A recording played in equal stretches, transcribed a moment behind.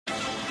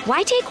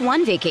Why take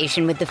one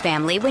vacation with the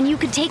family when you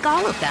could take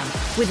all of them?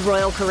 With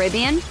Royal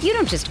Caribbean, you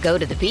don't just go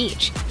to the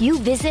beach. You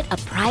visit a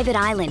private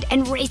island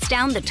and race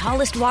down the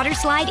tallest water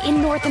slide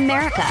in North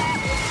America.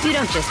 You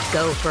don't just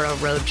go for a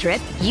road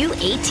trip. You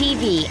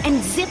ATV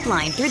and zip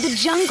line through the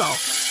jungle.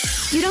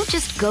 You don't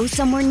just go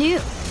somewhere new.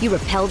 You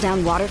rappel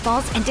down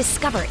waterfalls and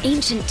discover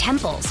ancient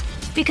temples.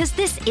 Because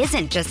this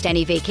isn't just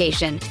any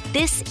vacation.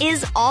 This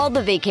is all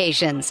the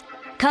vacations.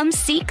 Come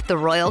seek the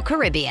Royal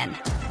Caribbean.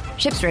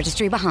 Ships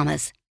Registry,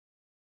 Bahamas.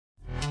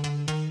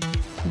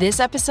 This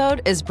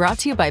episode is brought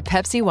to you by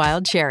Pepsi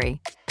Wild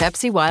Cherry.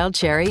 Pepsi Wild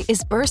Cherry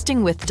is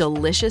bursting with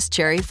delicious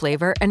cherry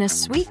flavor and a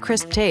sweet,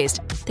 crisp taste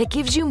that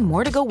gives you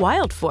more to go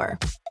wild for.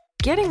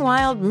 Getting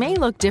wild may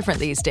look different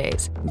these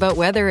days, but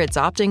whether it's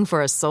opting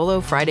for a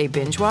solo Friday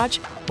binge watch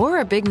or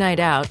a big night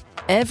out,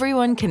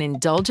 everyone can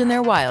indulge in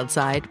their wild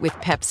side with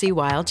Pepsi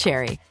Wild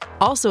Cherry.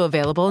 Also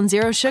available in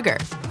Zero Sugar.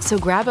 So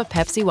grab a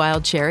Pepsi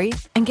Wild Cherry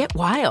and get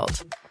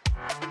wild.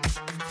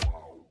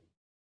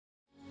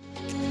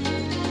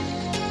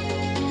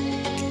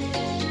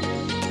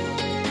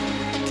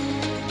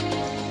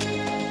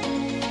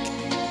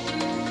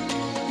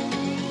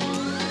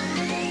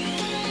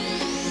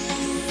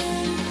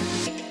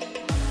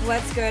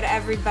 What's good,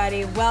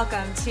 everybody?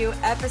 Welcome to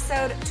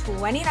episode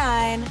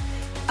 29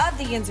 of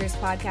the Yinzers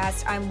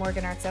podcast. I'm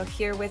Morgan Artso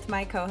here with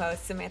my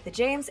co-hosts Samantha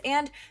James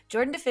and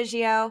Jordan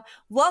DeFigio.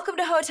 Welcome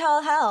to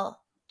Hotel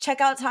Hell.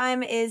 Checkout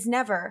time is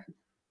never.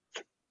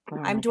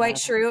 I'm Dwight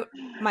Schrute.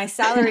 My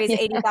salary is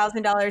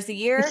 $80,000 a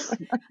year.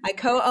 I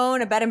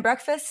co-own a bed and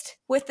breakfast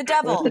with the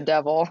devil. With the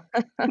devil.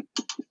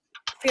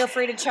 Feel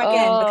free to check in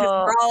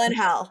because we're all in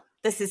hell.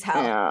 This is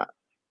hell. Yeah.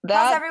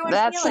 How's everyone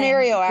that feeling?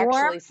 scenario actually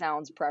Warm?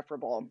 sounds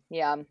preferable.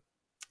 Yeah.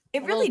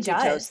 It really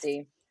does.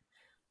 Toasty.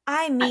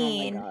 I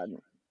mean, oh my God.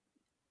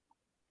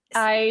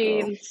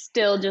 I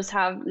still just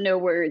have no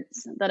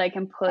words that I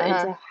can put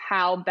into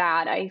how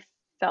bad I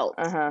felt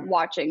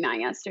watching that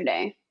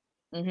yesterday.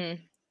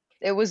 Mm-hmm.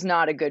 It was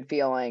not a good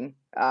feeling.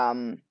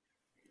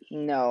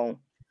 No,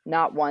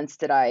 not once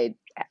did I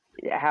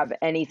have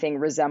anything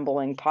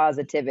resembling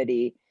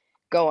positivity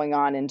going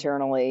on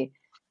internally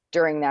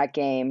during that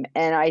game.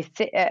 And I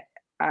think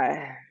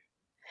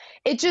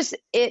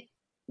it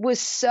was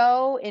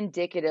so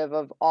indicative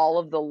of all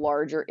of the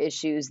larger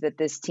issues that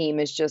this team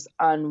is just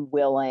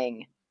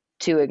unwilling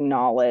to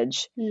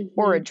acknowledge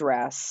or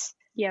address.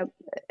 Yep.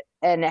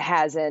 And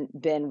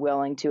hasn't been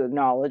willing to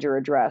acknowledge or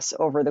address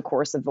over the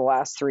course of the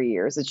last 3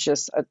 years. It's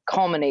just a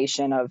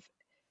culmination of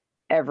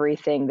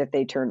everything that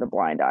they turned a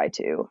blind eye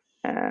to.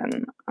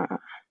 And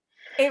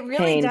it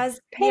really does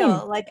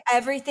feel like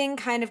everything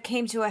kind of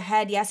came to a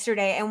head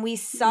yesterday, and we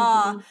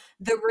saw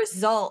the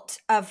result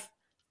of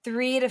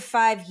 3 to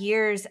 5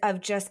 years of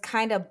just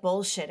kind of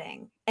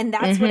bullshitting. And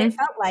that's what it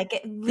felt like.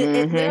 It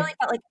literally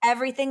felt like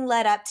everything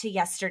led up to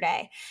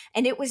yesterday.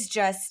 And it was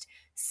just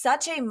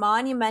such a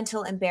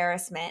monumental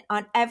embarrassment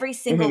on every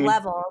single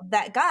level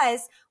that,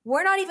 guys,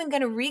 we're not even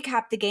going to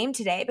recap the game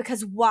today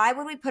because why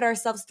would we put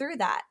ourselves through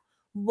that?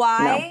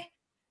 Why? No.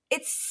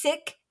 It's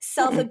sick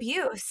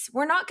self-abuse.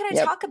 We're not going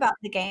to talk about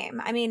the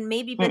game. I mean,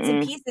 maybe bits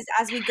and pieces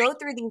as we go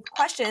through these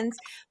questions.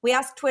 We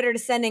asked Twitter to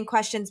send in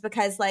questions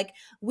because, like,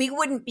 we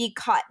wouldn't be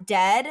caught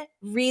dead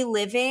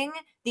reliving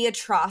the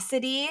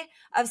atrocity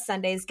of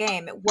Sunday's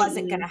game. It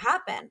wasn't going to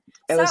happen.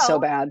 It was so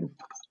bad.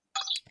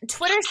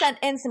 Twitter sent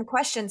in some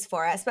questions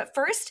for us. But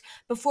first,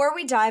 before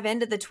we dive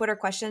into the Twitter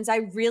questions,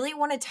 I really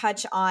want to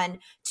touch on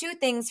two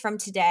things from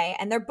today,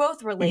 and they're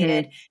both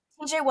related.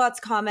 TJ Watt's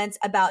comments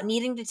about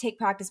needing to take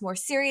practice more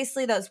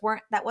seriously. That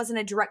wasn't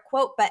a direct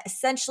quote, but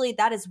essentially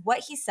that is what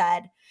he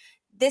said.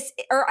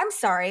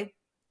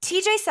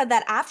 TJ said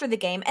that after the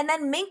game, and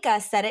then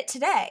Minka said it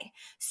today.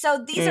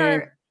 So these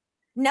are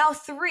now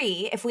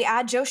three, if we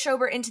add Joe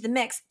Schobert into the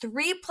mix,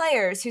 three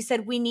players who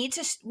said we need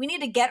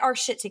to get our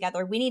shit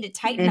together. We need to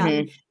tighten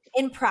up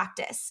in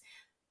practice.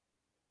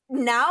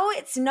 Now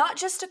it's not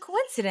just a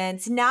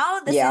coincidence.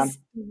 Now this is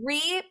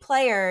three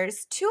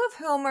players, two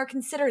of whom are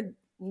considered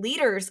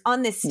leaders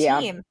on this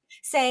team,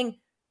 saying,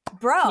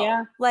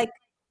 bro, like,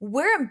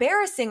 we're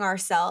embarrassing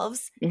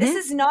ourselves. This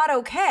is not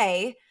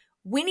okay.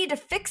 We need to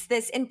fix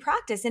this in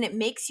practice. And it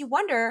makes you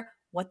wonder,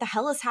 what the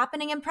hell is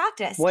happening in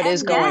practice? What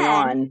is going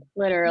on?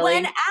 Literally.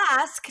 When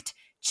asked,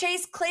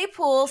 Chase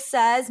Claypool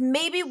says,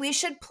 maybe we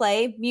should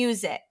play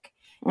music.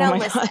 Now,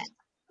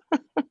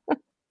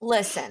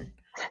 listen,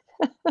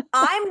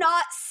 I'm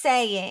not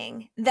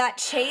saying that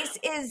Chase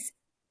is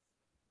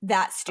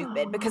that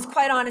stupid because,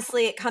 quite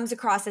honestly, it comes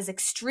across as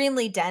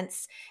extremely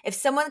dense. If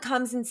someone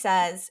comes and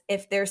says,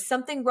 if there's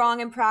something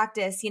wrong in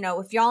practice,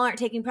 if y'all aren't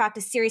taking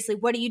practice seriously,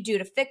 what do you do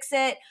to fix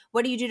it?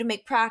 What do you do to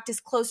make practice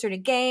closer to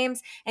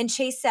games? And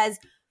Chase says,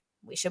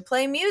 we should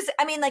play music.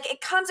 I mean, like, it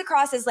comes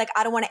across as like,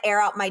 I don't want to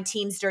air out my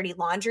team's dirty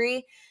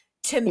laundry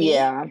to me.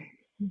 Yeah.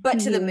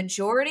 But to the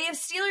majority of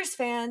Steelers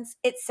fans,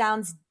 it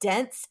sounds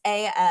dense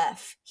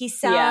AF. He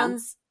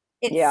sounds...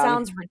 It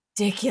sounds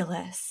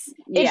ridiculous.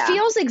 It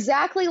feels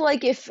exactly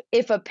like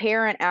if a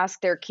parent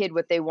asked their kid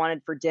what they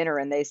wanted for dinner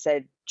and they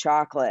said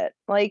chocolate.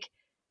 Like,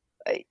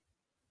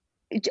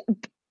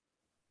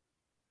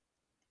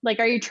 Like,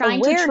 are you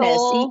trying to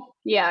troll?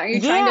 Yeah. Are you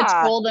trying to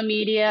troll the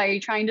media? Are you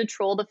trying to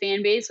troll the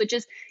fan base? Which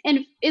is, and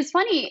it's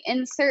funny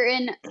in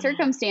certain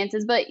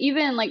circumstances, but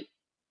even like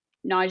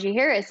Najee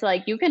Harris,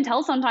 like you can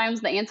tell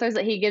sometimes the answers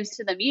that he gives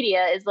to the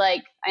media is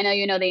like, I know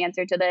you know the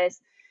answer to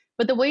this,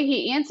 but the way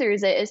he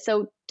answers it is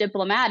so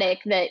diplomatic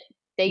that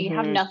they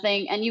have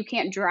nothing, and you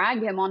can't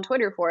drag him on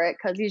Twitter for it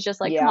because he's just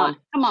like, come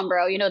on,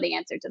 bro, you know the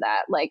answer to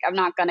that. Like, I'm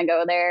not going to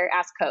go there,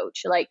 ask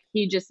coach. Like,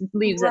 he just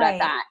leaves it at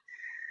that.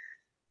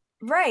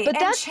 Right. But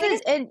that's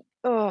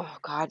oh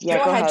God.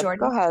 Yeah. Go ahead,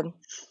 Jordan. Go ahead.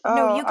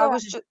 No, you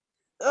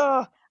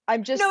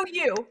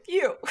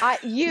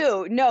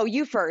go. No,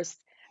 you first.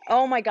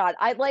 Oh my God.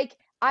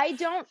 I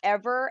don't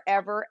ever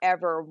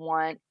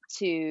want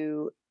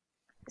to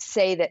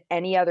say that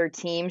any other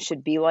team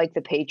should be like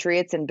the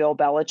Patriots and Bill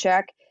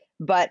Belichick,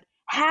 but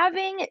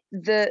having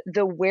the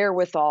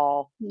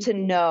wherewithal to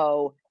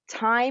know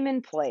time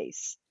and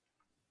place,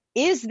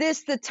 is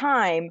this the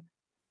time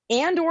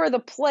and or the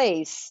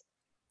place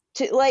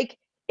to, like,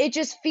 it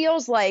just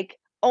feels like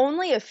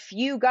only a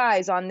few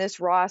guys on this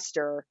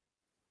roster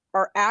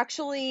are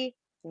actually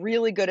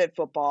really good at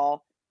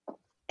football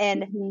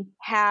and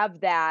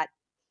have that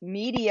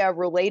media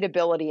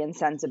relatability and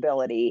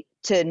sensibility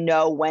to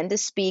know when to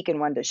speak and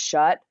when to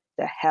shut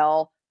the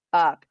hell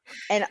up.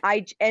 And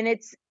I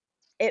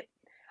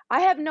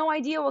have no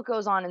idea what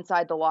goes on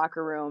inside the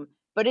locker room,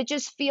 but it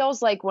just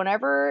feels like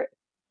whenever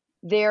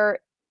there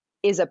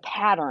is a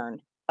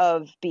pattern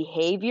of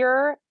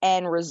behavior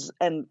and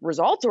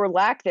results or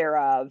lack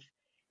thereof,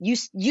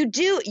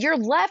 you're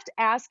left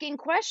asking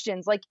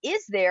questions like,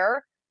 is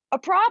there a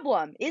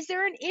problem? Is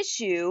there an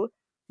issue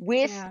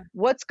with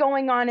what's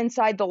going on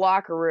inside the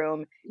locker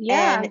room?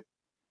 Yeah. And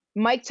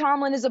Mike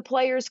Tomlin is a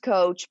player's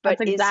coach, but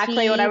that's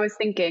exactly what I was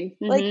thinking.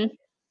 Like,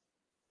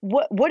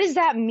 what does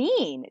that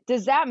mean?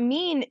 Does that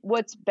mean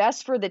what's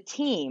best for the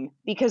team?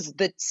 Because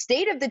the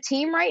state of the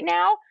team right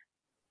now,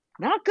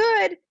 not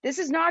good. This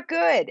is not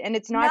good, and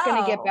it's not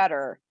going to get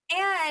better.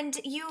 And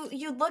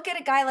you look at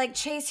a guy like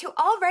Chase, who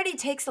already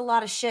takes a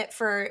lot of shit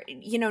for,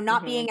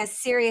 not being as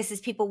serious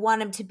as people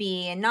want him to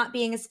be and not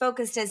being as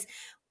focused as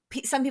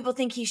some people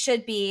think he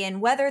should be.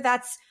 And whether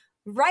that's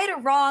right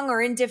or wrong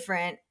or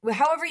indifferent,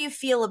 however you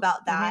feel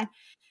about that,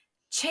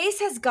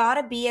 Chase has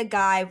got to be a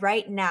guy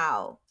right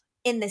now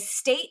with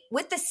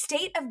the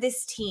state of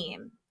this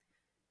team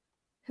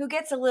who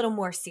gets a little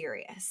more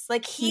serious.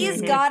 Like,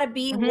 he's got to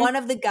be one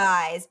of the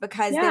guys,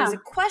 because there's a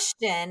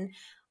question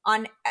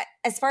on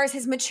as far as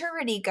his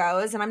maturity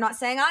goes. And I'm not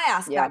saying I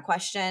ask that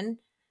question,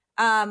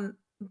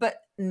 but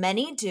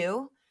many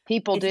do.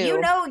 People do. You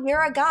know,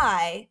 you're a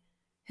guy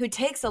who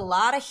takes a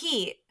lot of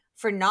heat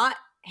for not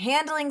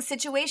handling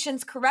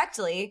situations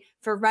correctly,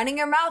 for running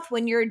your mouth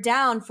when you're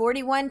down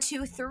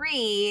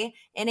 41-3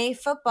 in a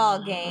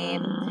football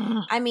game.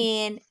 I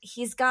mean,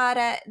 he's got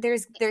to, there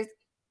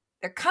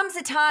comes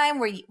a time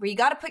where you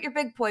got to put your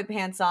big boy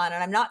pants on.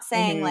 And I'm not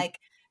saying like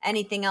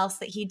anything else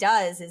that he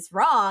does is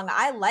wrong.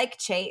 I like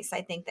Chase.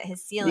 I think that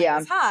his ceiling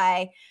is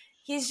high.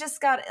 He's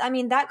just got, I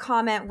mean, that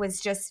comment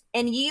was just,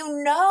 and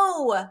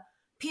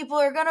people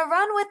are going to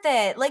run with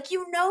it. Like,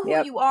 who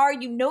you are,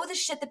 the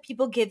shit that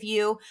people give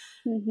you.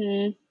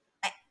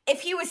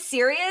 If he was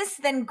serious,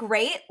 then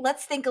great.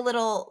 Let's think a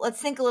little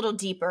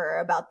deeper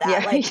about that.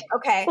 Yeah. Like,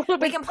 okay,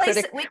 we can play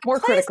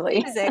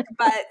music,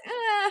 but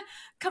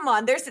come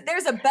on, there's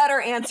a better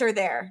answer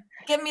there.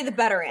 Give me the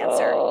better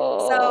answer.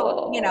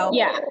 So,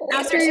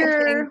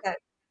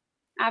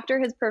 after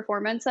his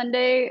performance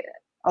Sunday.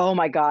 Oh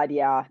my God,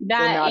 yeah.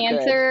 That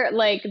answer, good.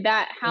 Like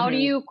that, how do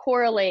you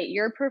correlate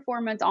your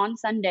performance on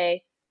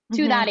Sunday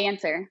to that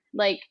answer?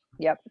 Like,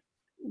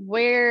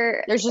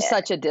 where there's just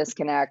such a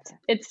disconnect.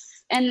 It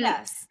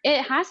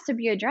has to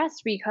be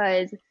addressed,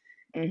 because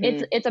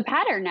it's a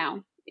pattern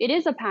now. It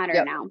is a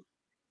pattern now.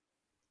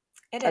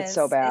 That's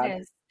so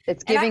bad.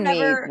 It's giving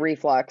me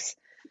reflux.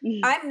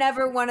 I'm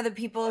never one of the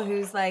people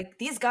who's like,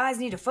 these guys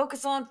need to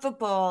focus on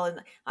football, and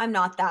I'm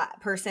not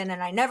that person,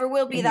 and I never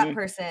will be that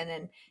person.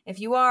 And if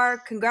you are,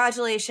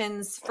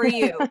 congratulations for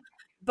you.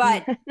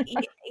 But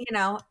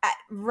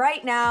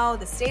right now,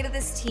 the state of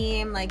this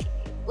team, like,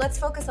 let's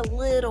focus a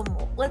little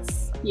more.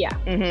 Let's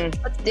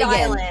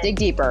dial in. Dig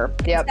deeper.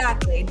 Yep.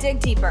 Exactly. Dig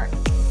deeper.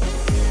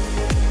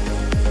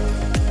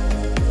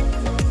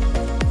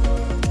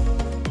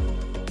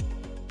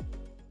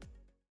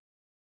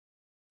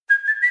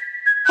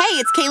 Hey,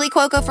 it's Kaylee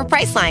Cuoco for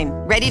Priceline.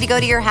 Ready to go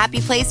to your happy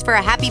place for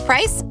a happy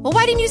price? Well,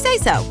 why didn't you say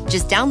so?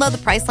 Just download the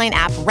Priceline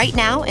app right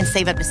now and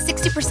save up to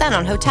 60%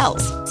 on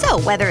hotels.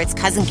 So whether it's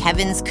Cousin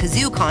Kevin's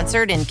Kazoo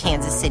Concert in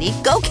Kansas City,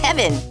 go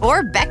Kevin,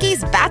 or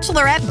Becky's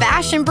Bachelorette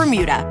Bash in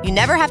Bermuda, you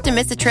never have to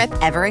miss a trip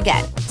ever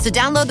again. So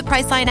download the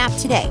Priceline app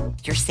today.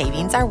 Your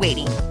savings are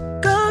waiting.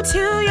 Go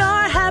to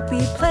your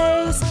happy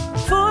place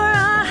for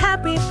a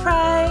happy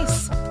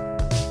price.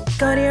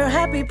 Go to your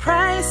happy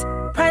price,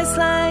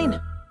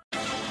 Priceline.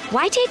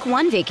 Why take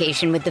one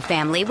vacation with the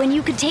family when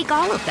you could take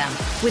all of them?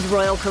 With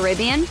Royal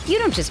Caribbean, you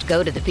don't just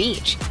go to the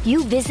beach.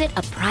 You visit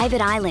a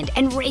private island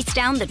and race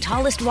down the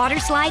tallest water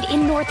slide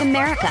in North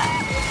America.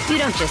 You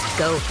don't just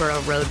go for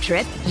a road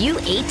trip. You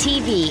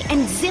ATV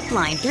and zip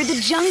line through the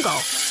jungle.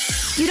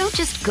 You don't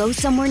just go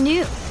somewhere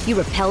new.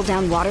 You rappel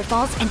down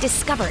waterfalls and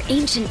discover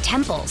ancient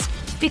temples.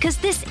 Because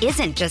this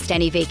isn't just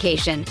any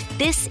vacation.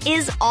 This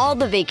is all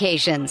the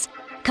vacations.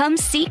 Come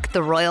seek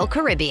the Royal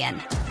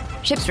Caribbean.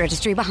 Ships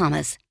Registry,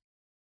 Bahamas.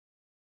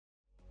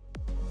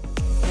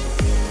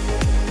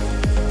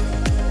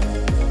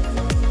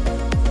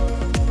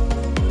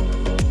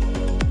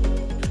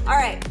 All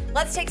right,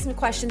 let's take some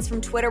questions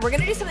from Twitter. We're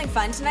going to do something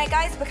fun tonight,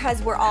 guys,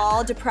 because we're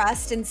all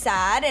depressed and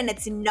sad, and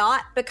it's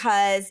not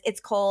because it's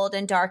cold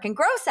and dark and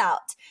gross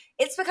out.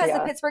 It's because the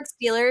Pittsburgh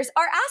Steelers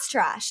are ass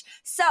trash.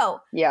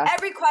 So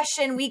every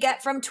question we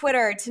get from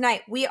Twitter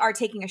tonight, we are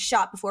taking a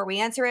shot before we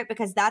answer it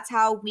because that's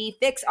how we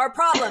fix our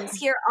problems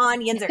here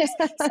on Yinzers.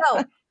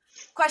 So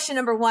question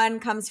number 1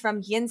 comes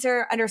from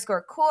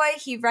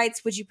Yinzer_Coy. He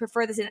writes, would you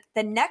prefer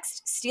the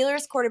next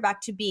Steelers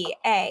quarterback to be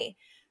A,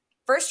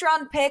 first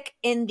round pick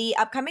in the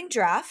upcoming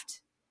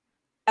draft,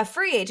 a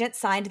free agent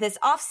signed this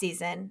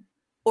offseason,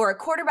 or a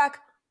quarterback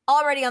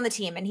already on the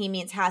team? And he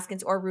means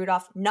Haskins or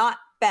Rudolph, not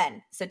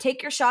Ben. So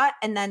take your shot.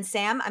 And then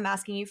Sam, I'm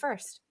asking you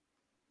first.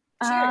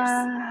 Cheers.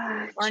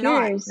 Or cheers.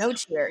 Not. No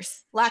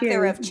cheers. Lack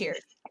thereof, cheers.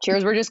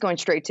 Cheers. We're just going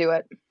straight to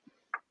it.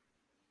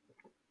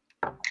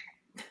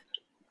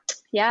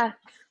 Yeah.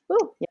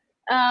 Ooh.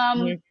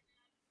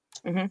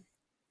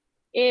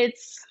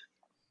 It's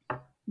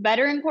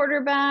veteran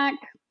quarterback,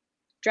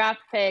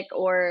 draft pick,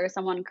 or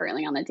someone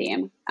currently on the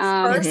team.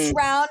 First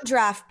round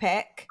draft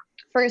pick.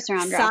 First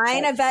round draft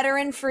sign pick. A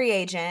veteran free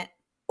agent,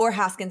 or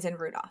Haskins and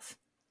Rudolph.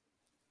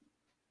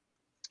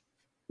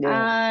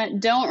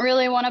 Don't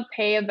really want to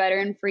pay a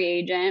veteran free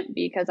agent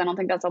because I don't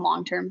think that's a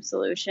long-term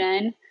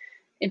solution.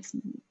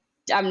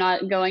 I'm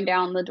not going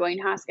down the Dwayne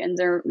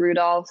Haskins or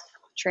Rudolph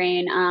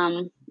train.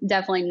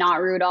 Definitely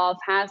not Rudolph.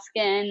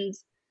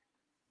 Haskins,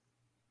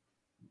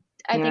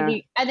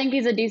 I think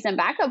he's a decent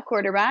backup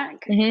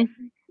quarterback.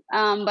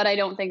 But I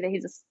don't think that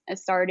he's a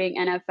starting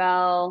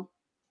NFL.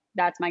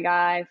 That's my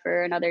guy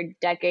for another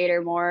decade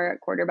or more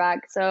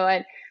quarterback. So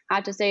I'd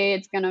have to say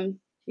it's going to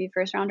be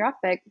first round draft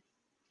pick.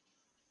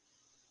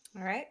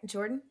 All right,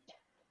 Jordan.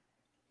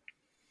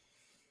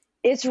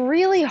 It's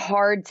really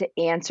hard to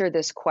answer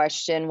this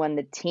question when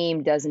the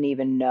team doesn't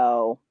even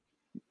know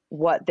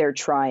what they're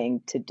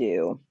trying to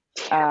do.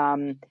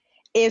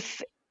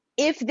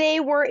 If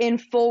they were in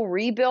full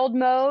rebuild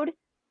mode,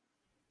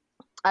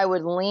 I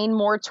would lean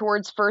more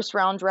towards first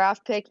round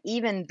draft pick,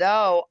 even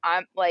though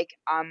I'm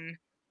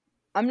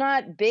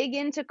not big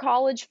into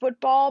college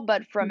football,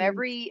 but from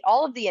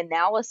all of the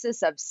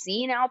analysis I've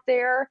seen out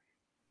there,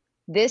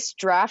 this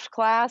draft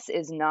class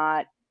is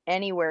not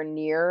anywhere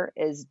near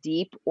as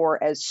deep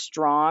or as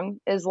strong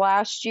as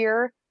last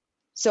year.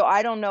 So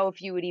I don't know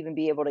if you would even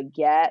be able to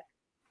get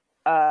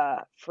a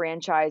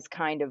franchise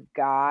kind of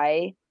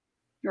guy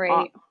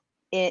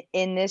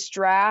in this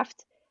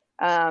draft.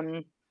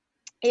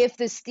 If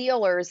the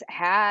Steelers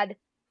had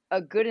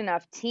a good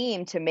enough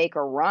team to make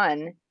a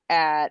run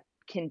at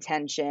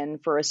contention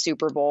for a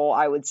Super Bowl,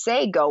 I would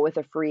say go with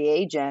a free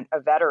agent, a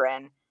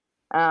veteran.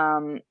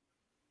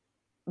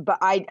 But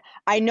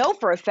I know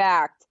for a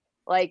fact,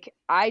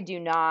 I do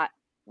not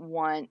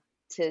want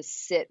to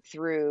sit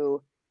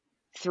through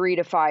 3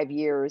 to 5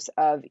 years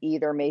of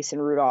either Mason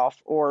Rudolph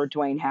or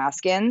Dwayne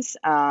Haskins.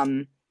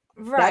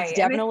 That's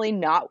definitely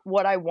not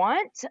what I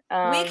want.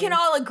 We can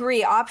all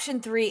agree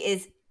option 3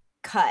 is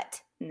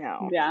cut.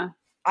 No. Yeah.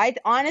 I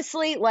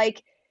honestly,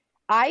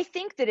 I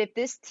think that if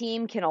this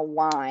team can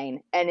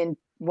align, and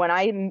when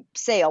I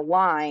say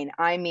align,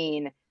 I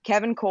mean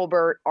Kevin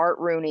Colbert, Art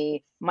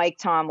Rooney, Mike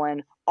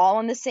Tomlin, all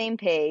on the same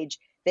page.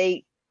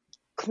 They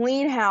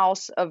clean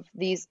house of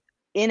these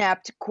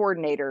inept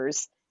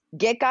coordinators,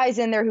 get guys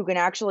in there who can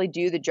actually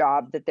do the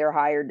job that they're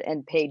hired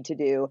and paid to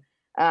do,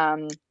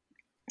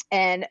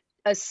 and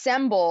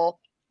assemble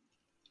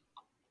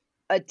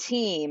a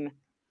team,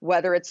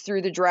 whether it's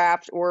through the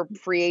draft or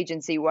free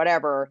agency,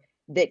 whatever,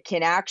 that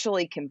can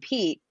actually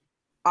compete.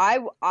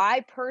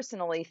 I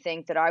personally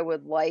think that I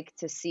would like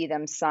to see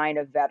them sign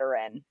a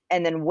veteran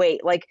and then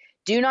wait.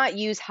 Do not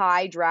use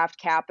high draft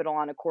capital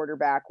on a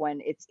quarterback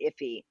when it's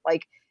iffy.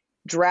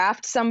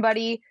 Draft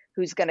somebody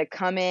who's going to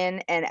come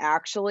in and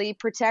actually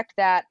protect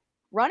that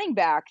running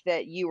back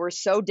that you were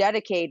so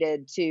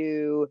dedicated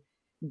to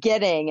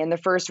getting in the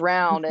first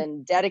round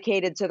and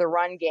dedicated to the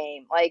run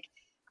game.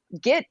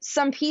 Get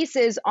some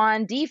pieces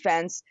on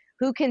defense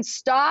who can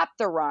stop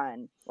the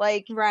run.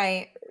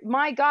 Right.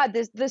 My God,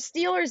 the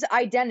Steelers'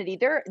 identity,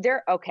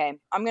 they're okay.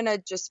 I'm going to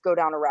just go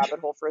down a rabbit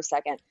hole for a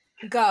second.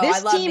 Go.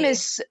 This team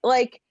is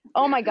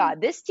oh my God,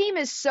 this team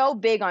is so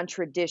big on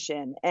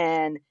tradition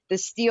and the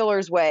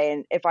Steelers way.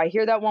 And if I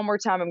hear that one more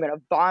time, I'm going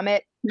to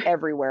vomit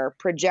everywhere.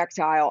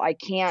 Projectile. I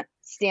can't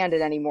stand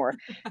it anymore.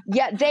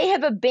 Yet they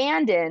have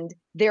abandoned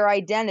their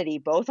identity,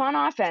 both on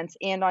offense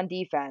and on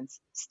defense.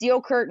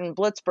 Steel curtain,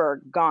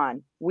 Blitzburg,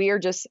 gone. We are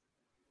just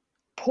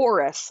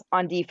porous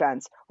on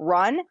defense.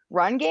 Run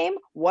game?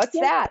 What's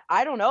that?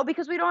 I don't know,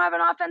 because we don't have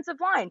an offensive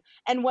line.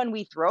 And when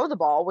we throw the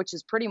ball, which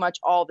is pretty much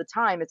all the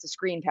time, it's a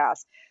screen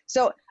pass.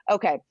 So,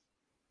 okay,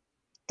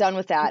 done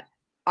with that.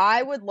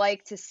 I would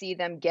like to see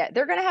them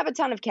they're going to have a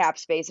ton of cap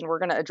space, and we're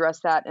going to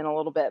address that in a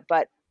little bit,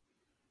 but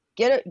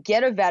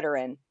get a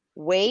veteran.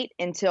 Wait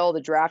until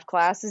the draft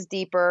class is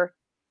deeper.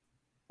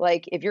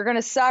 Like, if you're going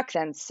to suck,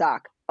 then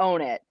suck.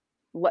 Own it.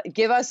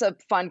 Give us a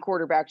fun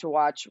quarterback to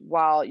watch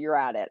while you're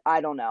at it.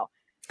 I don't know.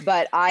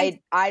 But I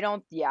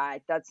don't,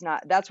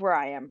 that's where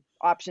I am.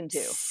 Option 2.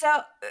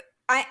 So,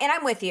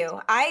 I'm with you.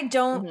 I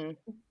don't,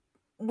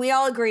 we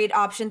all agreed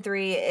option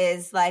 3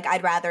 is like,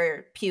 I'd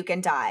rather puke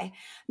and die.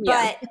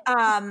 Yeah.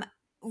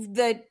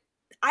 But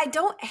I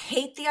don't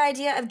hate the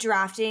idea of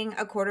drafting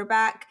a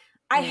quarterback.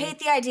 I hate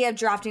the idea of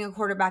drafting a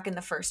quarterback in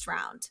the first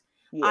round.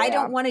 Yeah. I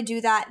don't want to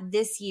do that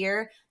this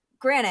year.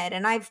 Granted,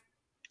 and I've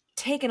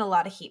taken a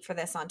lot of heat for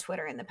this on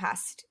Twitter in the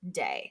past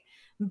day,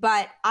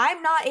 but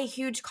I'm not a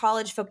huge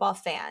college football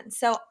fan.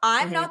 So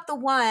I'm not the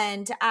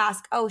one to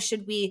ask, oh,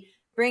 should we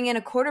bring in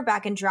a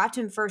quarterback and draft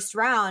him first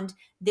round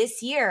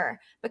this year?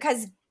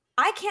 Because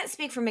I can't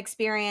speak from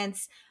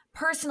experience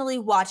personally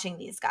watching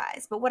these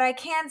guys. But what I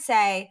can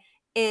say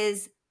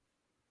is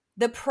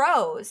the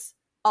pros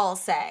all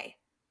say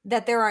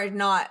that there are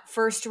not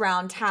first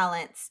round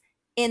talents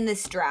in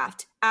this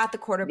draft at the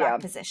quarterback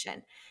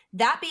position.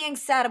 That being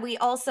said, we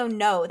also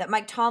know that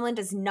Mike Tomlin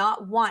does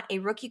not want a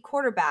rookie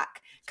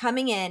quarterback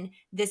coming in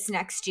this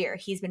next year.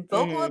 He's been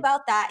vocal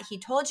about that. He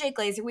told Jay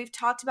Glazer, we've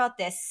talked about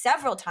this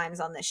several times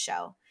on this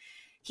show.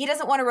 He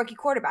doesn't want a rookie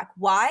quarterback.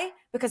 Why?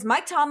 Because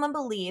Mike Tomlin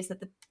believes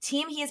that the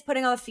team he is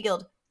putting on the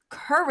field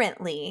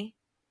currently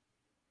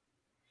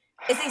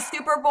is a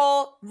Super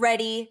Bowl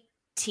ready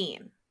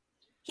team.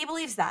 He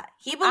believes that.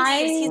 He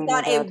believes he's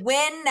got a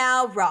win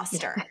now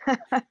roster.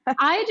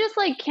 I just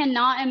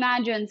cannot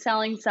imagine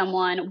selling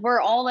someone, we're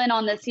all in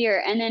on this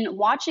year, and then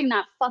watching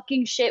that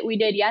fucking shit we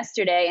did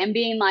yesterday and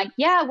being like,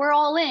 yeah, we're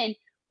all in.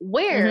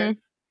 Where?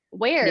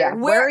 Where? Yeah,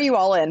 where are you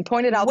all in?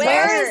 Point it out to us.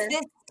 Where is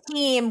this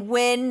team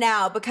win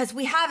now? Because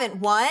we haven't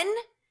won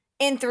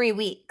in 3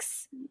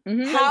 weeks.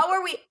 How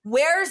are we?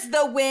 Where's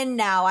the win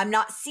now? I'm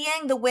not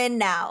seeing the win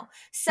now.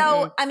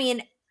 So, I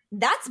mean,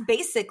 that's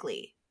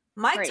basically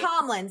Mike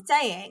Tomlin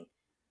saying,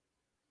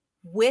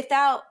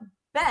 without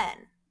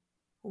Ben,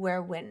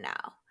 we're win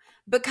now.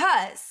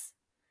 Because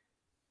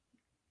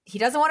he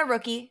doesn't want a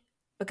rookie,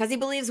 because he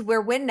believes we're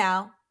win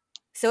now.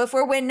 So if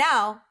we're win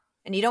now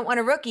and you don't want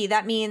a rookie,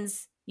 that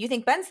means you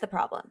think Ben's the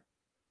problem.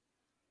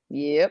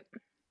 Yep.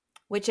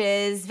 Which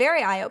is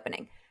very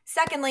eye-opening.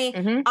 Secondly,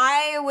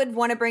 I would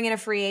want to bring in a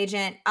free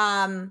agent.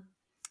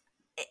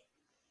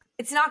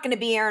 It's not going to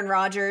be Aaron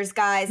Rodgers,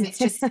 guys.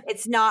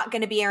 It's not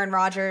going to be Aaron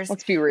Rodgers.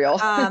 Let's be real.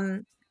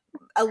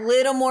 A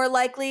little more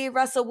likely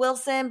Russell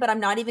Wilson, but I'm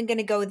not even going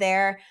to go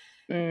there.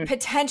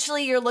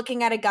 Potentially you're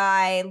looking at a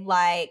guy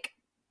like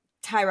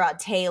Tyrod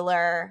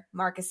Taylor,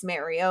 Marcus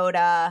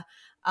Mariota,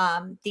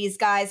 these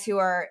guys who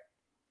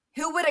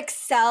would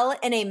excel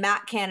in a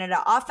Matt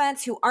Canada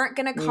offense, who aren't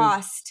going to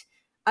cost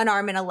an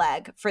arm and a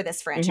leg for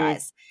this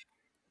franchise.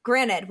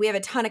 Granted, we have a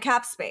ton of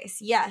cap space.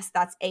 Yes,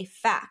 that's a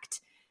fact.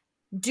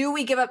 Do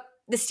we give up?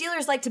 The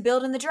Steelers like to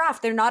build in the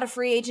draft. They're not a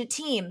free agent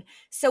team.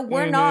 So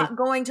we're not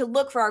going to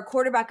look for our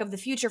quarterback of the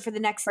future for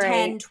the next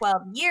 10,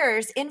 12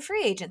 years in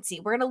free agency.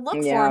 We're going to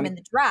look for him in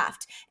the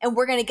draft, and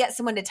we're going to get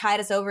someone to tide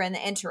us over in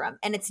the interim.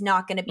 And it's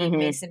not going to be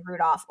Mason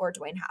Rudolph or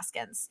Dwayne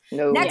Haskins.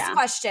 Next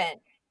question.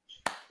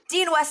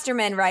 Dean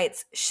Westerman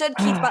writes, should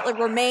Keith Butler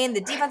remain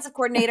the defensive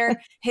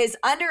coordinator? His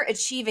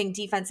underachieving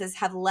defenses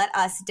have let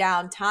us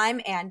down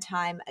time and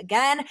time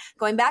again.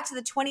 Going back to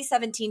the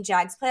 2017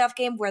 Jags playoff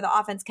game where the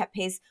offense kept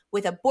pace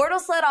with a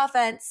Bortles-led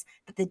offense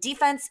that the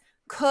defense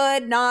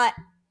could not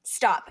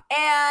stop.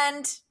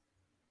 And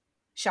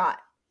shot,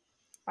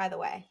 by the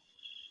way.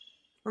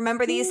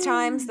 Remember these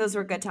times? Those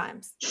were good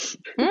times.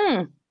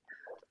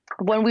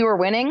 When we were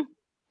winning?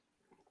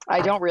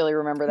 I don't really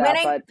remember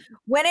that.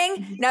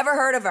 Winning? Never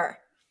heard of her.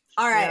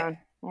 All right,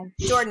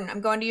 Jordan,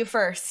 I'm going to you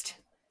first.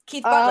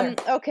 Keith Butler.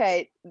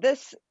 Okay,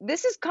 this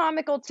is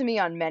comical to me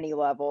on many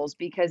levels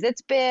because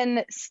it's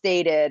been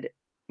stated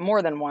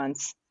more than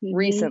once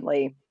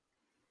recently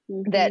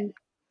that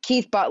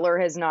Keith Butler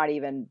has not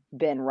even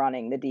been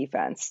running the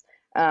defense.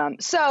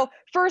 So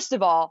first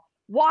of all,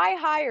 why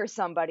hire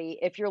somebody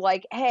if you're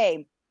like,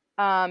 hey,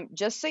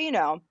 just so you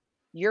know,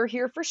 you're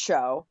here for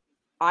show.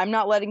 I'm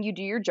not letting you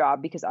do your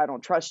job because I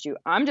don't trust you.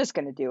 I'm just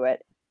going to do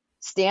it.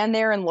 Stand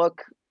there and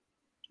look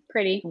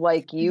pretty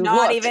like you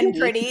not look. Even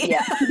pretty.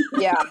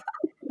 Yeah.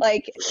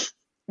 Like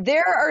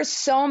there are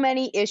so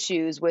many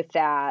issues with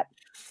that,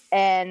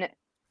 and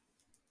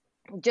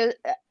just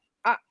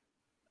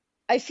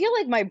I feel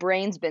like my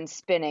brain's been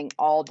spinning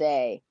all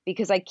day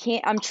because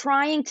I'm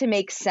trying to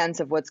make sense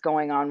of what's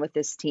going on with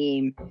this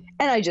team,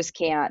 and I just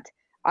can't.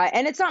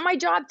 And it's not my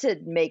job to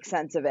make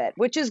sense of it,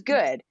 which is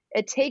good.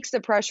 It takes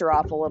the pressure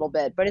off a little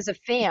bit, but as a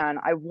fan,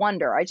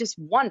 I just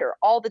wonder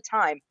all the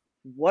time,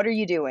 what are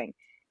you doing?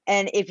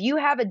 And if you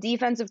have a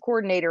defensive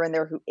coordinator in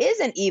there who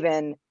isn't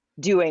even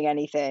doing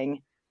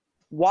anything,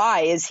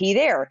 why is he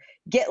there?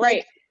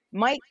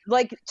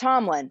 Like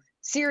Tomlin,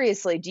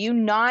 seriously, do you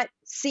not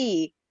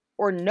see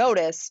or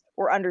notice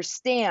or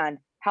understand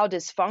how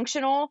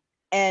dysfunctional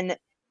and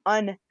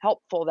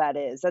unhelpful that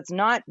is. That's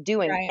not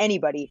doing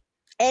anybody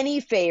any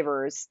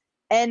favors.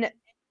 And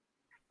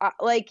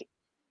like,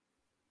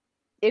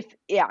 if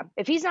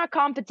he's not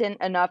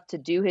competent enough to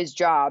do his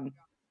job,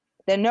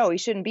 then no, he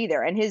shouldn't be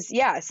there. And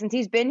since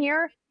he's been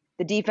here,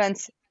 the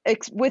defense,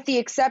 with the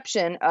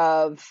exception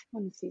of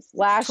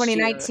last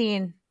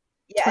 2019.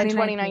 Year, in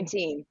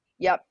 2019.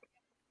 Yep.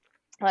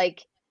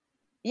 Like,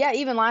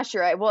 even last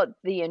year,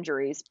 the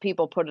injuries,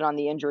 people put it on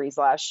the injuries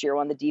last year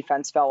when the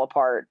defense fell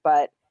apart.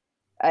 But,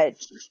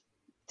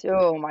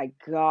 oh my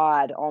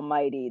God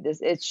almighty,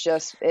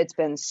 it's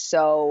been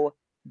so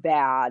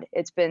bad.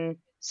 It's been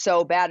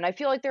so bad. And I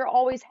feel like there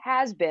always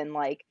has been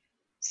like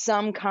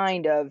some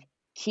kind of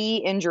key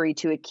injury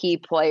to a key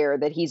player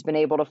that he's been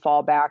able to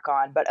fall back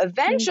on. But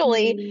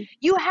eventually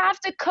you have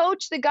to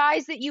coach the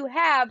guys that you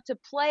have to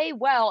play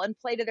well and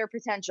play to their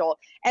potential.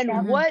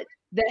 And what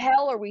the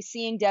hell are we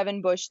seeing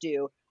Devin Bush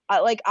do?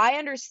 I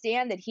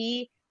understand that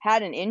he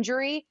had an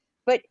injury,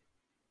 but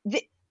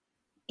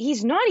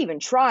he's not even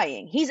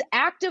trying. He's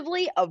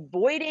actively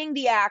avoiding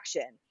the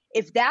action.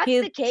 If that's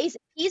the case,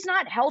 he's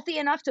not healthy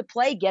enough to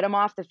play. Get him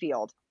off the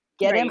field.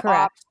 Get him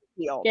off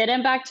the field. Get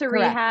him back to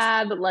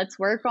rehab. Let's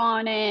work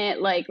on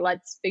it.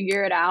 Let's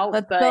figure it out.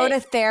 Let's go to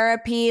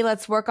therapy.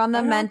 Let's work on the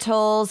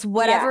mentals.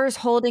 Whatever's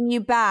holding you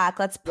back,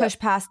 let's push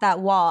past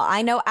that wall.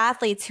 I know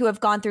athletes who have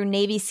gone through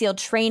Navy SEAL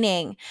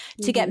training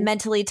to get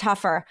mentally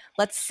tougher.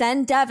 Let's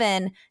send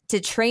Devin to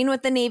train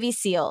with the Navy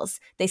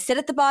SEALs. They sit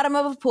at the bottom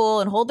of a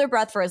pool and hold their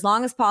breath for as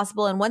long as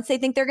possible. And once they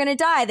think they're going to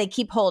die, they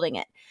keep holding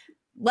it.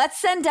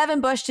 Let's send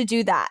Devin Bush to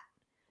do that.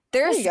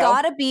 There's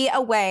got to be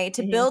a way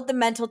to build the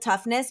mental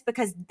toughness,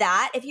 because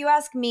that, if you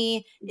ask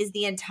me, is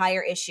the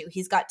entire issue.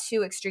 He's got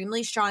 2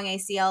 extremely strong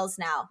ACLs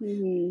now.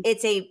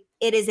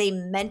 It is a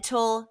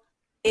mental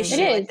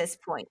issue at this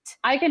point.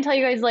 I can tell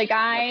you guys,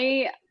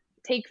 I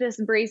take this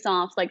brace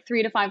off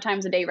 3 to 5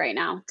 times a day right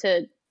now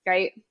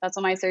that's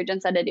what my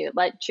surgeon said to do.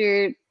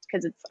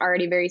 Because it's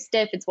already very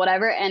stiff, it's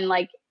whatever. And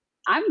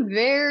I'm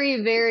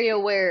very, very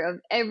aware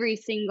of every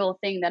single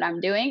thing that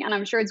I'm doing. And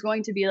I'm sure it's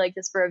going to be like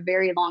this for a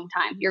very long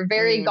time. You're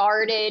very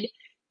guarded.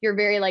 You're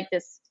very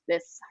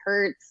this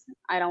hurts.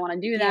 I don't want to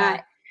do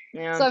that.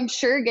 Yeah. So I'm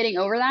sure getting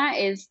over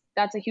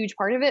that's a huge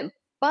part of it.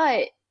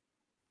 But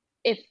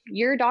if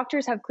your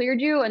doctors have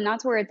cleared you and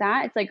that's where it's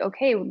at, it's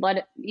okay,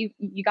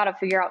 you got to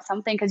figure out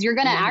something, because you're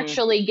going to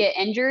actually get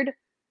injured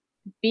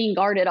being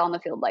guarded on the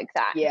field like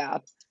that. Yeah.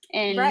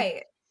 And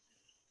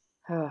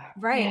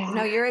Right.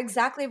 No, you're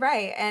exactly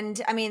right.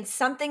 And I mean,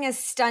 something is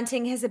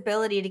stunting his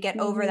ability to get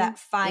over that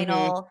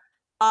final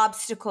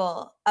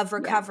obstacle of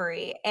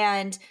recovery.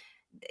 And,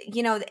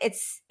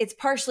 it's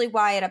partially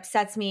why it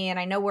upsets me. And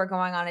I know we're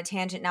going on a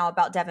tangent now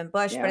about Devin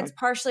Bush, but it's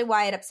partially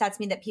why it upsets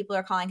me that people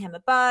are calling him a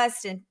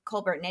bust and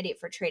Colbert an idiot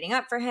for trading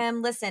up for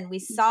him. Listen, we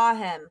saw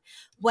him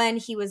when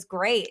he was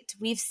great.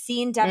 We've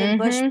seen Devin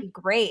Bush be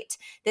great.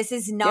 This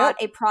is not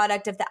a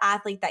product of the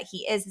athlete that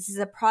he is. This is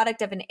a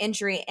product of an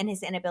injury and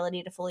his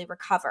inability to fully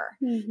recover.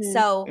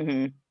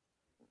 So,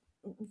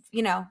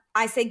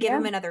 I say give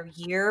him another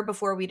year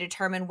before we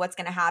determine what's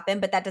going to happen,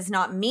 but that does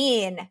not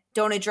mean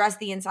don't address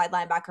the inside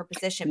linebacker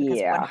position,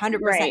 because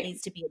 100%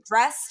 needs to be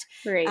addressed.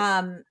 Right.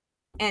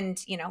 And,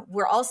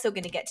 we're also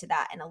going to get to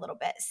that in a little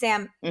bit.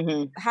 Sam,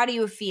 how do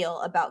you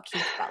feel about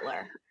Keith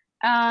Butler?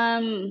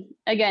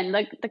 Again,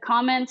 the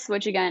comments,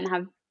 which again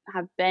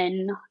have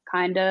been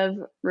kind of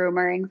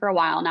rumoring for a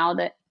while now,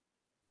 that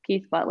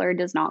Keith Butler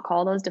does not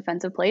call those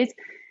defensive plays.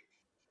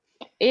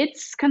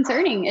 It's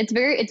concerning. It's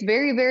very,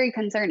 very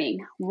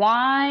concerning.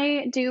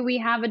 Why do we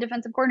have a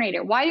defensive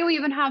coordinator? Why do we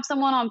even have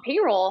someone on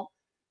payroll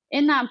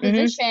in that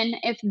position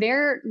if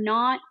they're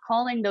not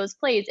calling those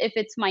plays? If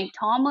it's Mike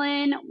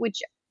Tomlin, which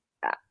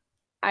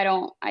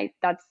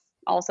that's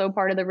also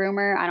part of the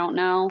rumor. I don't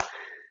know.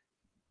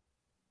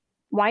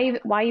 Why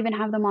even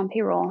have them on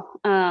payroll?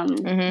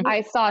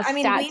 I saw a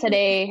stat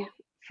today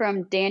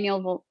from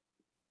Daniel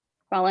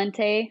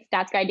Valente,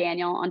 Stats Guy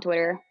Daniel on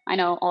Twitter. I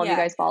know all of you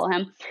guys follow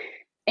him.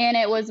 And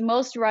it was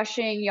most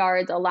rushing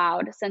yards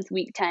allowed since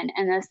week 10.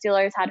 And the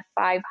Steelers had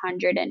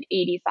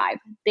 585.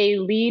 They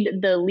lead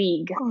the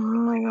league. Oh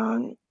my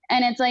God.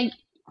 And it's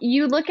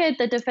you look at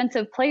the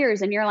defensive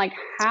players and you're like,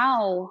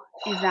 how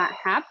is that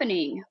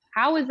happening?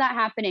 How is that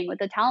happening with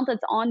the talent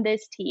that's on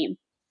this team?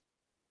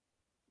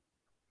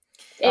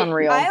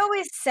 Unreal. I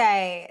always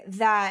say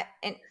that,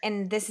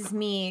 and this is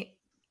me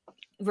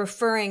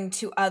referring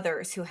to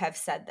others who have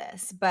said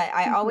this, but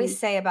I always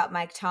say about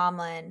Mike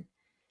Tomlin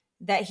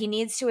that he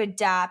needs to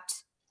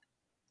adapt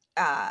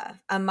a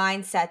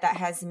mindset that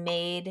has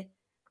made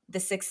the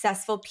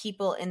successful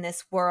people in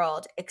this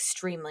world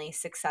extremely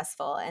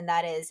successful. And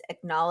that is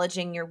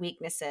acknowledging your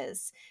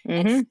weaknesses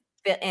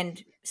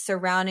and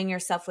surrounding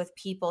yourself with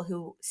people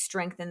who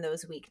strengthen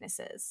those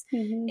weaknesses.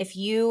 If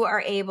you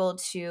are able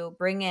to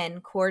bring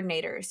in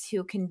coordinators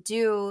who can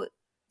do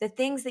the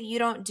things that you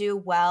don't do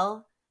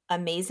well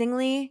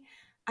amazingly,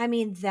 I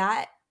mean,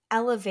 that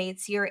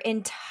elevates your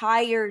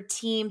entire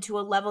team to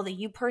a level that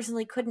you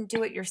personally couldn't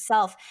do it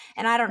yourself.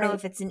 And I don't know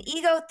if it's an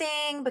ego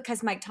thing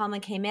because Mike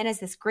Tomlin came in as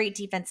this great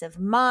defensive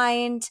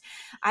mind.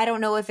 I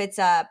don't know if it's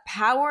a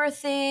power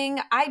thing.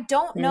 I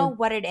don't know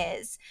what it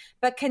is,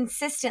 but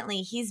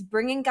consistently he's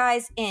bringing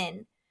guys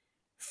in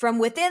from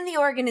within the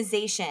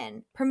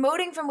organization,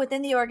 promoting from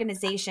within the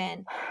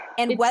organization.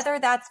 And whether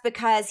that's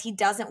because he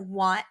doesn't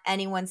want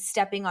anyone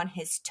stepping on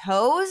his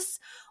toes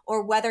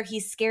or whether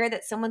he's scared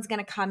that someone's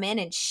going to come in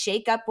and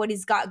shake up what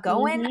he's got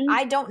going,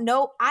 I don't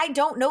know. I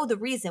don't know the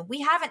reason. We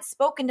haven't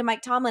spoken to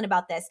Mike Tomlin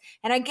about this.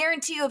 And I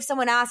guarantee you if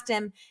someone asked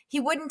him, he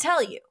wouldn't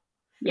tell you.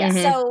 Yeah.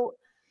 So,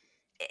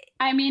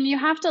 I mean, you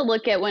have to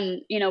look at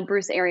when,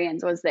 Bruce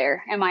Arians was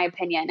there, in my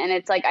opinion. And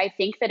it's like, I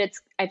think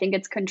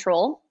it's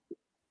control.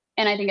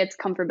 And I think it's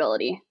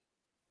comfortability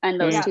and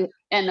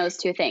those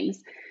two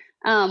things.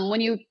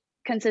 When you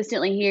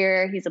consistently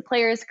hear he's a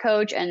player's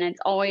coach and it's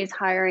always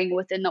hiring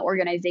within the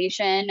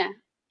organization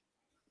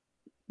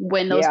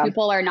when those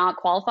people are not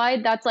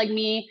qualified, that's like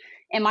me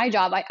in my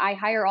job. I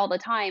hire all the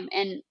time,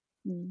 and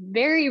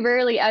very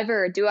rarely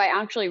ever do I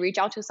actually reach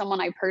out to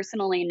someone I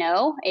personally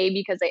know, A,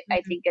 because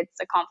I think it's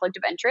a conflict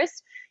of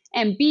interest,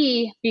 and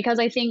B, because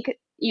I think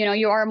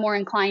you are more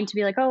inclined to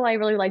be like, oh, I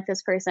really like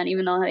this person,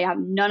 even though they have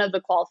none of the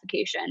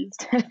qualifications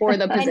for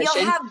the position.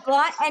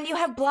 And you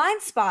have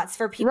blind spots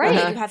for people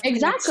that you have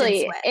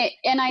exactly. With.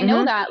 And I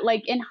know that,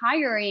 like, in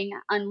hiring,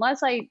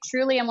 unless I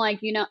truly am like,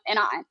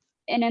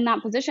 and in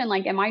that position,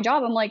 like in my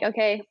job, I'm like,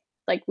 okay,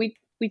 like we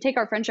take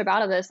our friendship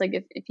out of this. Like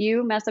if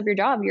you mess up your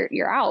job,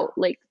 you're out.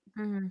 Like,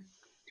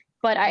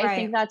 but I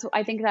think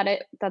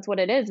that's what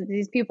it is.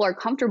 These people are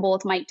comfortable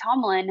with Mike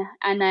Tomlin,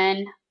 and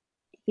then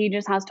he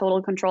just has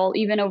total control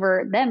even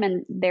over them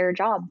and their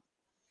job.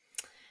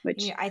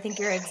 Which I think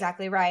you're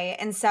exactly right.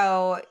 And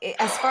so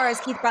as far as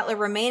Keith Butler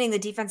remaining the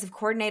defensive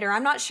coordinator,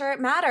 I'm not sure it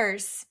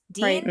matters.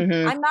 Dean,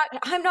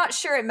 I'm not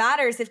sure it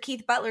matters if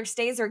Keith Butler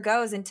stays or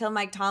goes until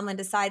Mike Tomlin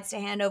decides to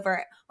hand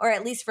over or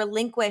at least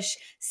relinquish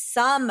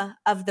some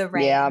of the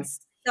reins,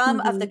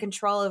 some of the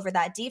control over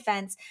that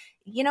defense.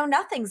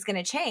 Nothing's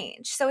going to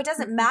change. So it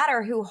doesn't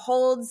matter who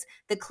holds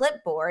the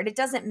clipboard. It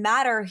doesn't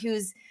matter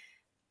who's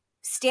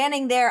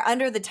standing there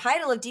under the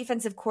title of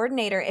defensive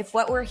coordinator. If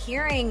what we're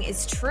hearing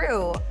is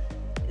true,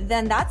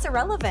 then that's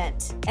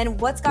irrelevant. And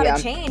what's got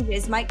to change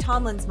is Mike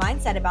Tomlin's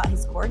mindset about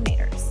his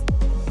coordinators.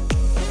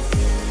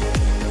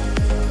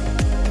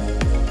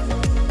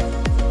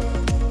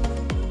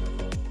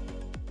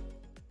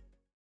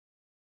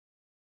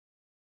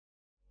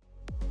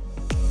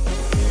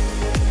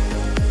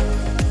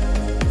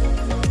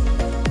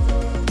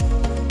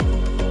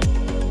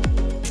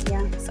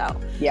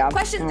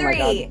 Question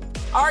 3.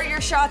 Are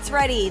your shots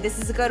ready? This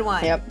is a good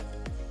one. Yep.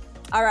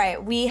 All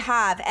right. We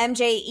have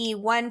MJE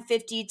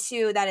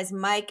 152. That is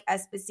Mike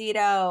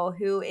Esposito,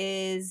 who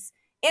is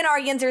in our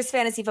Yinzers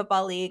Fantasy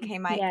Football League. Hey,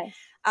 Mike. Yes.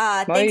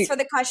 Thanks for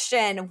the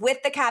question.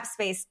 With the cap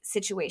space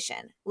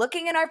situation,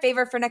 looking in our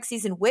favor for next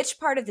season, which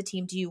part of the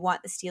team do you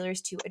want the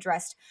Steelers to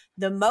address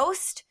the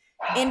most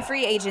in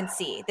free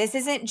agency? This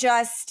isn't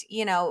just,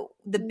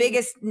 the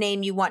biggest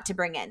name you want to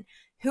bring in.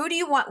 Who do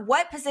you want?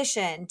 What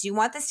position do you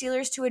want the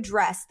Steelers to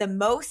address the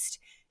most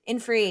in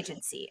free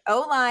agency?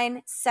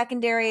 O-line,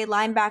 secondary,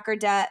 linebacker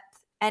depth,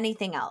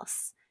 anything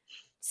else?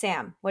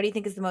 Sam, what do you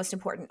think is the most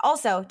important?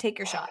 Also, take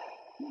your shot.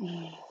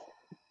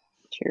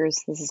 Cheers.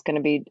 This is going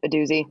to be a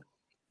doozy.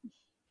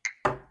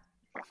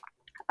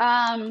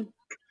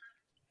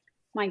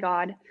 My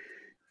God.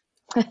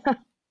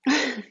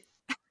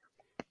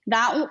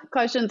 That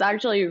question's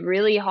actually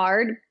really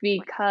hard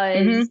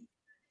because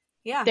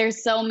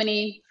there's so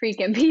many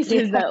freaking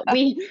pieces that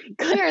we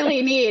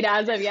clearly need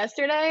as of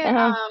yesterday.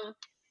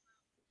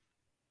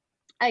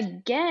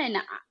 Again,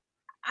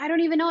 I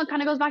don't even know. It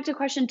kind of goes back to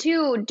question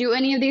 2. Do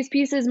any of these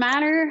pieces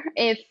matter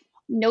if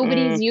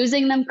nobody's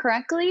using them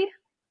correctly?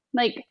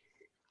 Like,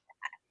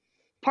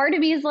 part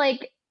of me is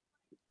like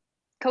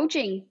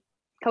coaching,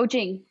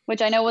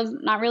 which I know was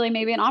not really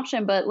maybe an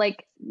option, but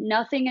like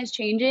nothing is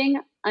changing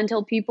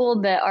until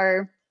people that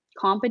are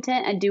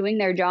competent at doing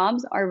their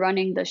jobs are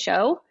running the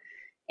show.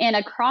 And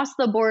across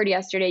the board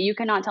yesterday, you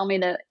cannot tell me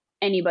that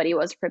anybody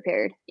was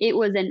prepared. It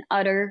was an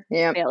utter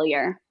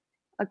failure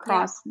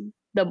across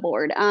the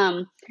board.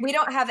 We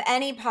don't have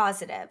any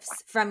positives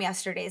from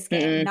yesterday's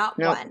game. Not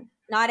one.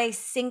 Not a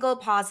single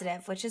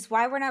positive, which is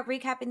why we're not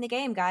recapping the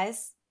game,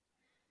 guys.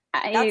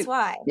 That's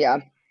why. Yeah.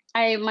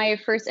 My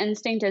first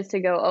instinct is to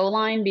go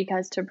O-line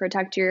because to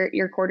protect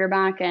your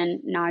quarterback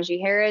and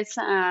Najee Harris.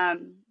 I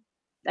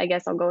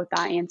guess I'll go with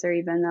that answer,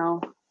 even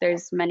though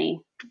there's many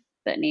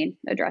that need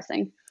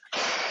addressing.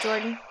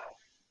 Jordan?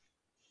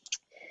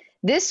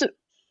 This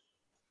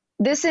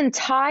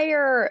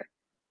entire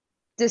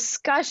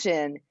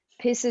discussion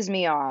pisses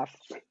me off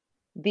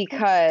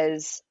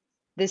because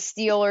the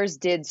Steelers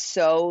did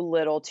so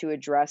little to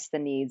address the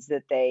needs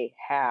that they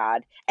had.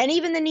 And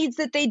even the needs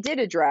that they did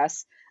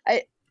address,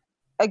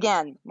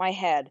 again, my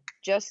head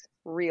just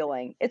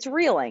reeling. It's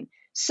reeling.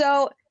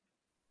 So,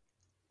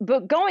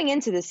 but going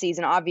into the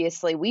season,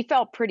 obviously, we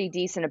felt pretty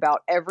decent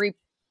about every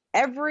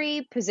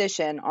every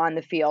position on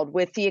the field,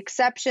 with the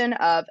exception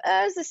of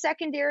as the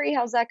secondary,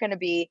 how's that going to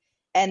be?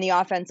 And the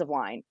offensive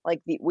line.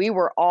 Like we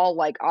were all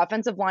like,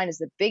 offensive line is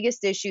the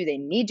biggest issue. They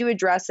need to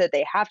address it.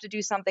 They have to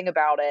do something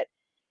about it.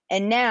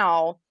 And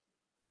now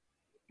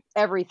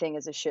everything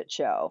is a shit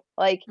show.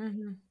 Like,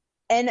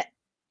 and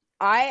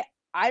I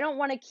don't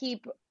want to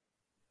keep,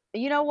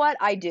 you know what?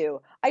 I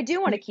do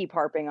want to keep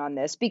harping on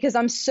this because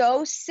I'm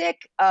so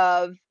sick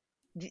of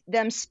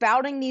them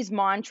spouting these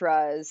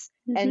mantras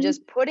and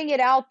just putting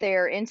it out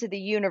there into the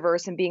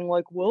universe and being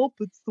like, well,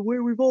 it's the way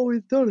we've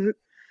always done it.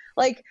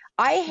 Like,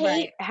 I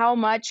hate how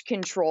much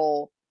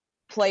control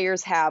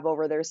players have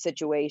over their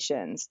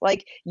situations.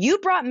 Like, you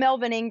brought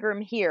Melvin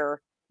Ingram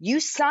here. You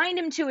signed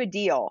him to a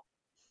deal.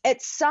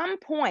 At some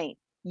point,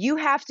 you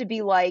have to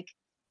be like,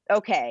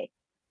 okay,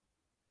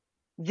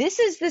 this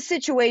is the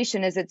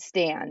situation as it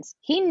stands.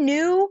 He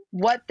knew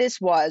what this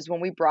was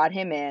when we brought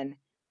him in.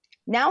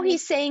 Now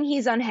he's saying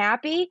he's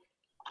unhappy.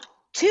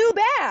 Too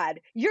bad.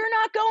 You're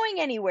not going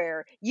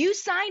anywhere. You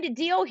signed a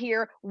deal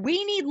here.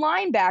 We need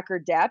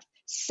linebacker depth.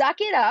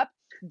 Suck it up.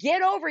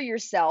 Get over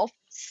yourself.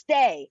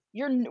 Stay.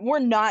 We're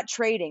not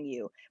trading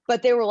you.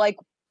 But they were like,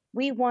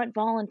 we want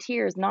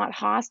volunteers, not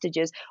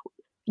hostages.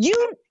 You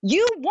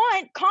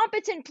want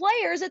competent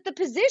players at the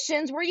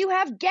positions where you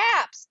have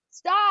gaps.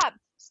 Stop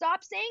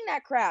saying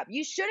that crap.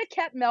 You should have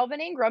kept Melvin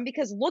Ingram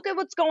because look at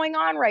what's going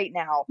on right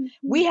now.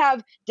 We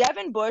have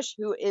Devin Bush,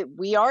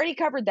 we already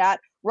covered that.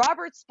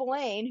 Robert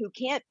Spillane, who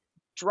can't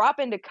drop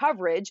into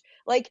coverage.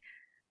 Like,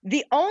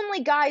 the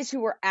only guys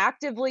who are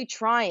actively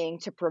trying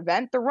to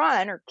prevent the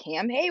run are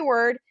Cam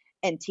Hayward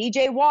and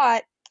TJ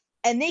Watt,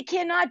 and they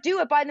cannot do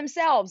it by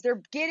themselves.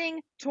 They're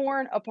getting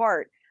torn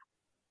apart.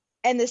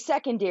 And the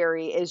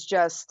secondary is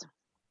just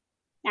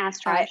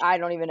ass trash. I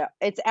don't even know.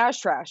 It's ass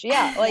trash.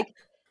 Yeah. Like,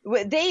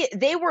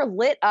 they were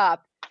lit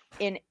up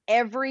in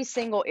every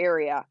single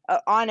area,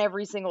 on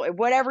every single,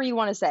 whatever you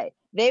want to say.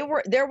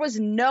 There was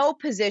no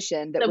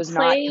position that was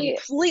not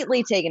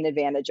completely taken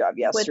advantage of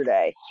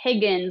yesterday. With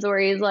Higgins, where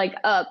he's like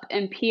up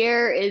and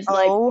Pierre is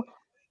like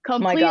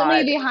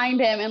completely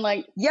behind him. And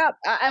like, yep.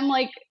 I'm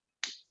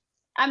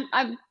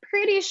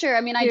pretty sure,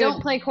 I mean, I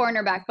don't play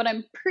cornerback, but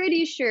I'm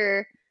pretty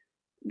sure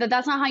that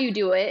that's not how you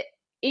do it.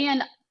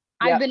 And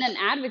I've been an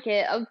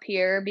advocate of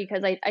Pierre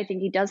because I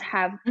think he does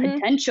have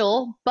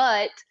potential,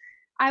 but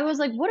I was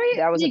like, what are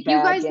you, like, you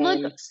guys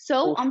look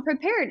so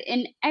unprepared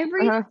in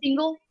every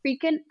single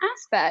freaking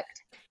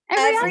aspect.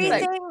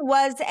 Everything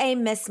was a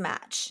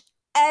mismatch.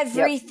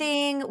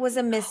 Everything was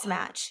a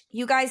mismatch.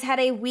 You guys had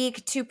a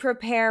week to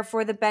prepare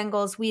for the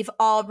Bengals. We've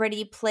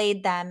already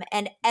played them,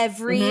 and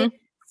every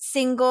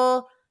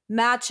single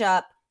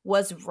matchup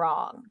was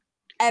wrong.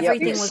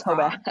 Everything was so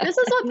wrong. This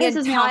is what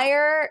pisses me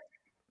off.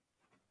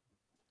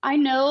 I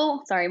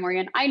know, sorry,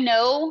 Morgan. I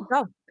know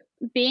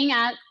being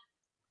at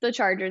the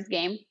Chargers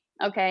game,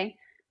 okay,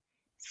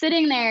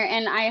 sitting there,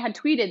 and I had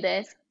tweeted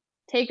this,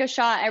 take a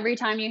shot every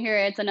time you hear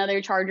it's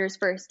another Chargers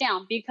first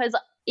down, because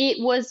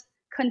it was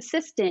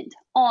consistent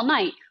all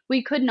night.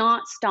 We could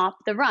not stop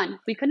the run.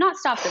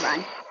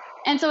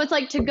 And so it's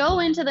like, to go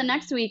into the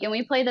next week and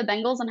we play the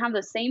Bengals and have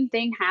the same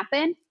thing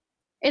happen,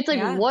 it's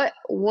like,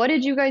 what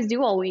did you guys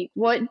do all week?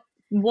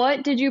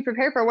 What did you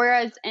prepare for?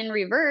 Whereas in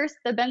reverse,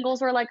 the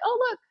Bengals were like,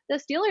 oh, look, the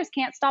Steelers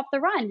can't stop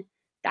the run.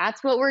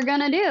 That's what we're going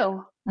to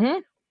do. Mm-hmm.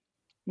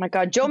 My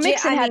God, Joe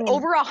Mixon had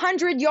over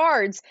 100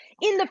 yards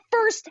in the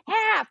first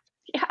half.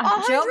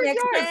 Yeah. Joe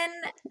Mixon,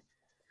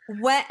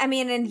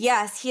 and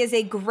yes, he is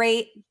a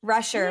great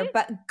rusher,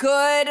 but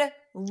good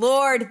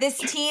Lord, this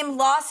team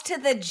lost to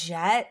the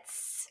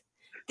Jets.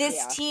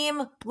 This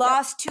team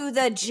lost to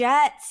the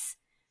Jets.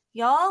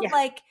 Y'all,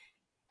 like,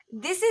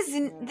 this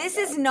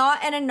is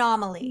not an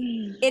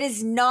anomaly. It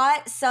is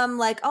not some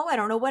like, oh, I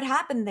don't know what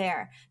happened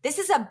there. This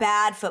is a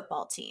bad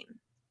football team.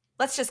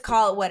 Let's just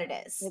call it what it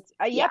is.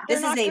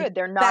 They're not good.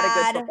 They're not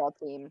a good football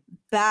team.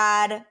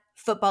 Bad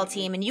football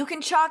team. And you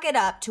can chalk it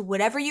up to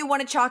whatever you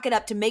want to chalk it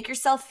up to make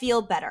yourself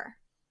feel better.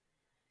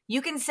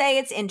 You can say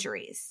it's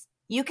injuries.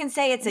 You can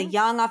say it's a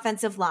young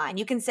offensive line.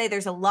 You can say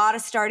there's a lot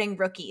of starting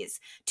rookies.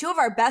 2 of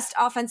our best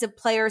offensive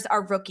players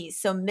are rookies,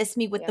 so miss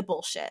me with the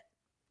bullshit.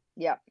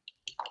 Yep.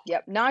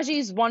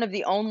 Najee's one of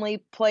the only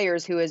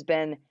players who has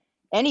been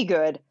any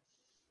good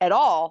at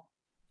all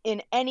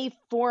in any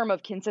form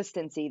of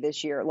consistency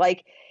this year.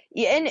 Like,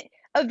 and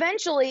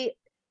eventually,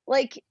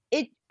 like,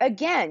 it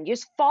again,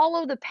 just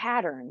follow the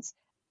patterns.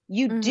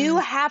 You do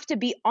have to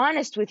be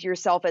honest with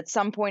yourself at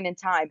some point in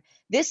time.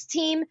 This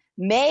team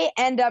may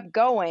end up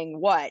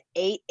going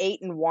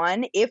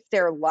 8-1 if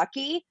they're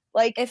lucky.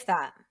 Like, if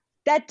that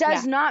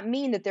does not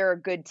mean that they're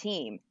a good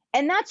team.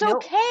 And that's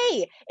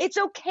okay. It's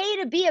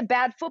okay to be a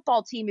bad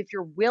football team if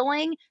you're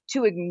willing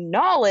to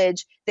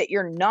acknowledge that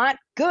you're not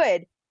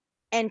good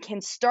and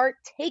can start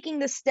taking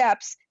the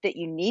steps that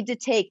you need to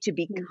take to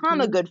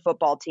become a good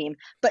football team.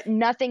 But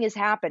nothing is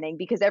happening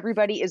because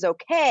everybody is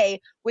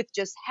okay with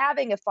just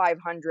having a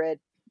 500,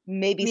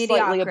 maybe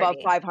slightly above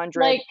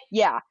 500.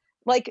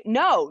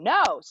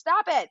 No,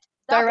 stop it.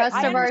 The rest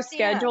of our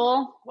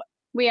schedule,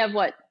 we have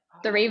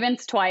the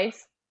Ravens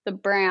twice, the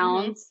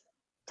Browns,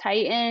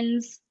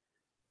 Titans,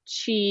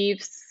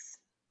 Chiefs,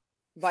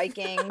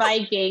 Vikings.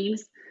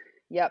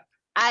 Yep.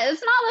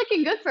 It's not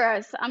looking good for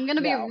us. I'm going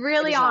to be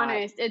really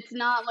honest. It's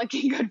not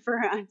looking good for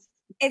us.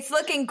 It's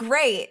looking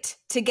great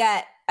to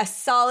get a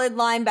solid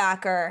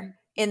linebacker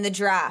in the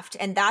draft.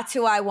 And that's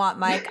who I want,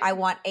 Mike. I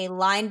want a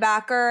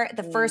linebacker.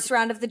 The first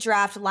round of the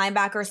draft,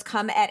 linebackers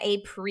come at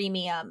a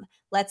premium.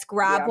 Let's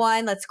grab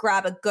one. Let's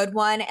grab a good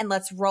one and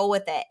let's roll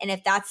with it. And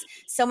if that's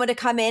someone to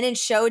come in and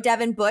show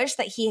Devin Bush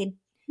that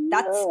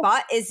that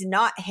spot is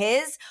not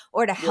his,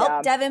 or to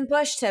help Devin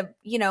Bush to,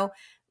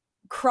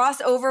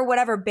 cross over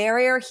whatever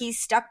barrier he's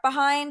stuck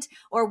behind,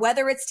 or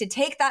whether it's to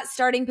take that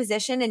starting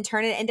position and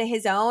turn it into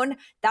his own,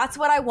 that's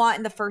what I want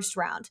in the first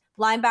round.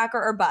 Linebacker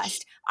or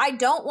bust. I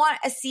don't want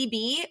a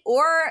CB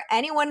or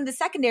anyone in the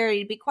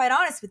secondary, to be quite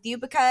honest with you,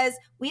 because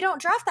we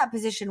don't draft that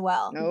position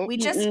well. Nope. We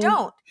just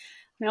don't.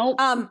 Nope.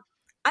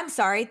 I'm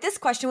sorry. This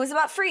question was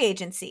about free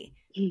agency.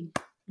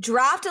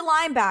 Draft a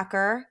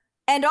linebacker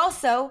and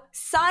also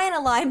sign a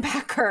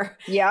linebacker.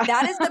 Yeah.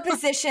 That is the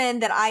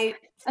position that I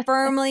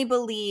firmly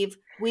believe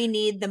we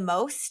need the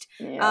most.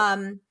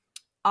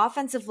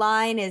 Offensive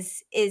line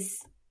is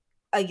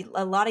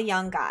a lot of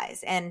young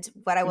guys. And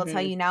what I will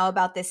tell you now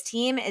about this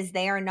team is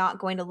they are not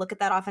going to look at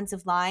that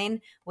offensive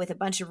line with a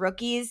bunch of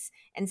rookies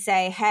and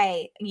say,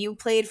 hey, you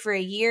played for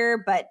a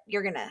year, but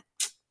you're going to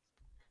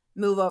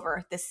move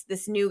over.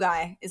 This new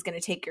guy is going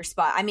to take your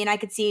spot. I mean, I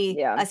could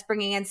see us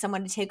bringing in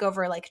someone to take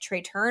over like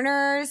Trey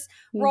Turner's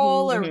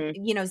role or,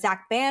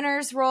 Zach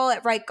Banner's role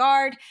at right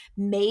guard,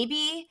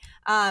 maybe.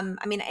 And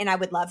I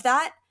would love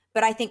that.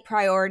 But I think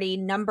priority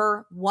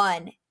number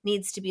one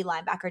needs to be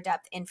linebacker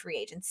depth in free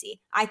agency.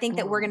 I think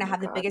that we're going to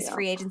have the biggest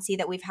free agency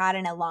that we've had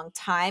in a long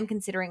time,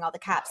 considering all the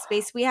cap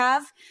space we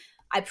have.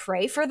 I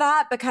pray for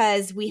that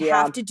because we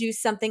have to do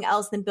something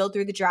else than build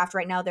through the draft.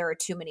 Right now, there are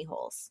too many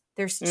holes.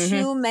 There's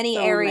too many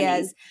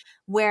areas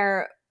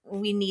where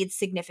we need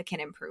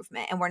significant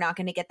improvement, and we're not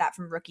going to get that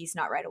from rookies,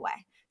 not right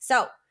away.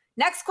 So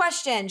next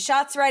question,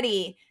 shots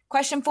ready.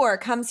 Question 4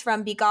 comes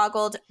from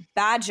Begoggled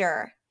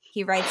Badger.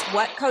 He writes,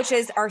 what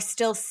coaches are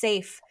still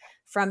safe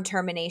from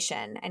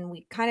termination? And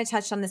we kind of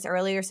touched on this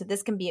earlier, so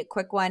this can be a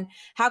quick one.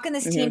 How can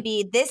this team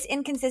be this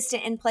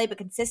inconsistent in play but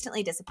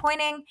consistently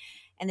disappointing,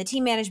 and the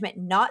team management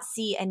not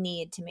see a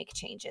need to make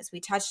changes? We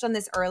touched on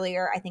this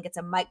earlier. I think it's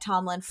a Mike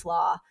Tomlin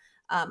flaw.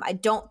 I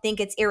don't think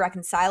it's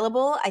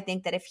irreconcilable. I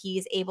think that if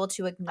he's able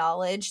to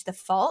acknowledge the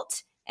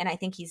fault, and I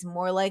think he's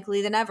more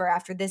likely than ever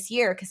after this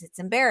year, because it's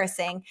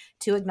embarrassing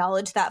to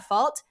acknowledge that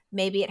fault,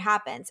 maybe it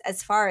happens.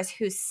 As far as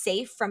who's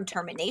safe from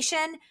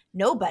termination,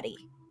 nobody's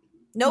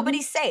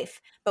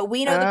safe. But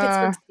we know the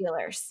Pittsburgh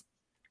Steelers.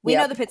 We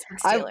know the Pittsburgh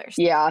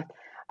Steelers.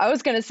 I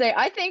was going to say,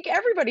 I think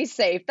everybody's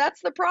safe.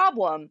 That's the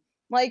problem.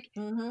 Like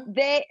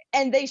they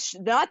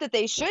not that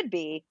they should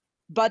be,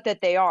 but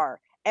that they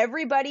are.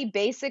 Everybody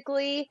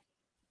basically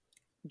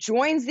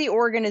joins the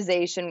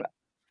organization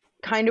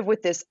kind of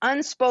with this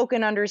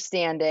unspoken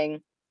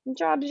understanding. The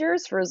job's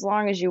yours for as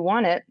long as you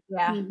want it.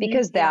 Yeah.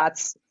 Because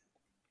that's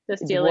the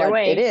Steeler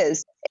way. It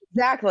is.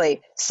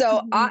 Exactly.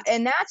 So,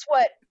 and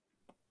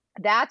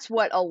that's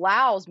what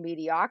allows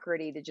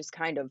mediocrity to just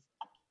kind of,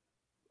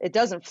 it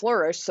doesn't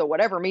flourish. So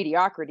whatever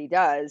mediocrity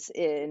does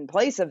in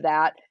place of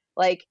that,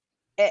 like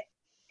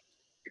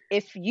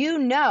if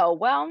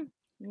well,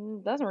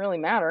 it doesn't really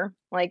matter.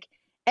 Like,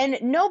 and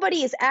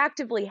nobody is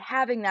actively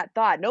having that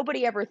thought.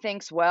 Nobody ever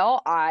thinks,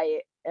 well,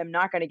 I am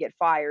not going to get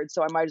fired,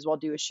 so I might as well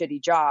do a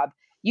shitty job.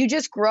 You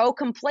just grow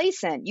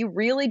complacent. You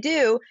really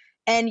do.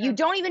 And you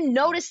don't even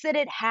notice that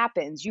it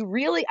happens.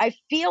 I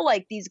feel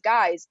like these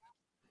guys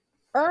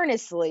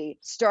earnestly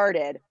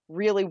started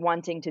really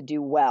wanting to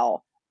do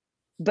well.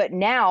 But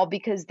now,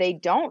 because they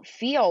don't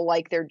feel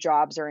like their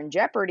jobs are in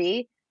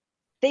jeopardy,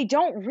 they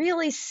don't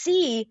really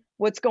see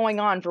what's going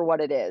on for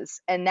what it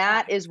is. And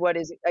that is what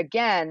is,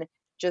 again,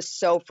 just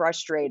so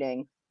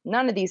frustrating.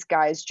 None of these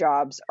guys'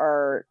 jobs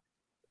are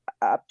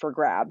up for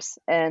grabs.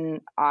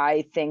 And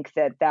I think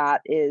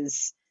that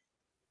is,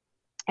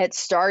 it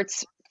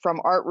starts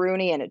from Art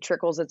Rooney and it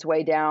trickles its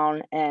way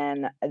down.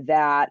 And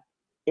that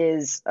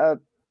is a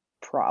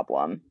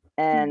problem.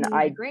 And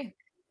I agree.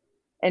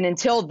 And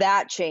until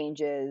that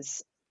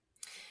changes,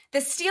 the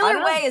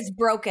Steeler way is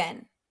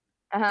broken.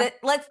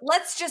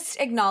 Let's just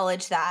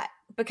acknowledge that,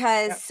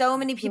 because so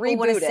many people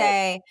want to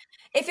say,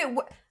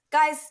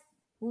 guys,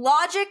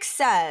 logic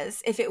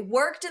says if it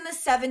worked in the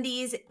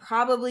 70s, it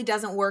probably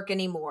doesn't work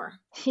anymore.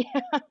 Yes.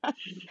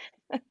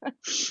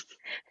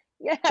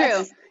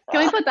 True.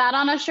 Can we put that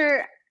on a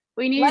shirt?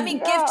 Let me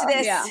gift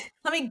this. Yeah.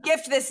 Let me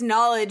gift this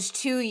knowledge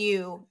to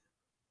you,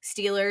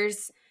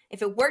 Steelers.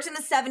 If it worked in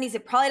the 70s,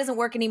 it probably doesn't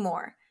work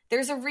anymore.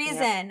 There's a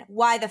reason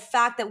why the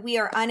fact that we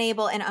are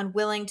unable and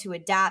unwilling to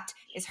adapt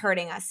is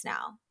hurting us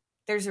now.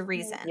 There's a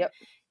reason. Yep.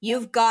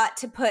 You've got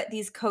to put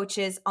these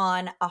coaches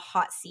on a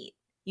hot seat.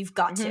 You've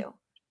got to.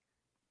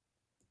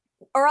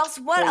 Or else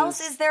what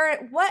else is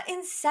there? What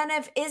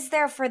incentive is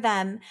there for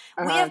them?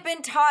 We have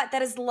been taught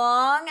that as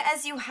long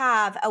as you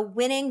have a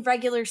winning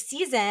regular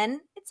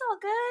season, it's all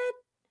good.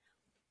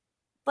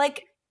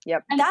 Like,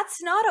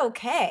 that's not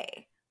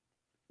okay.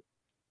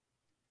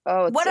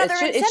 what other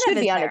incentive it should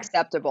be is there?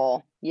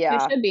 unacceptable. Yeah,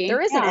 It should be.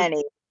 There isn't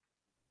any.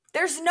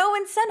 There's no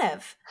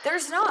incentive.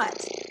 There's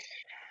not.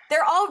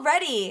 They're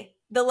already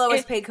the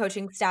lowest paid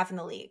coaching staff in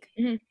the league.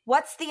 Mm-hmm.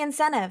 What's the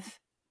incentive?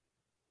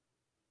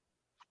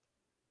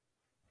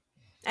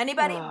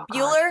 Anybody? Oh,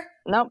 Bueller?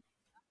 Nope.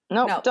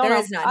 No, don't there know.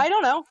 is none. I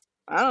don't know.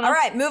 All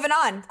right, moving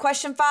on.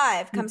 Question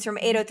 5 comes from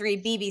 803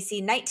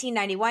 BBC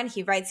 1991.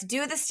 He writes,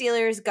 do the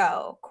Steelers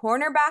go?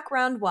 Cornerback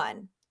round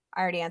 1.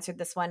 I already answered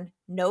this one.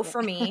 No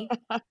for me.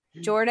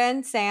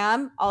 Jordan,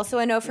 Sam, also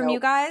a no from you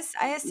guys,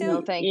 I assume?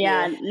 No, thank you.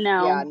 Yeah,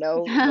 no. Yeah,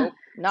 no. Nope.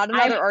 Not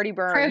another Artie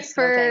Burns. I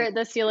prefer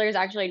the Steelers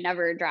actually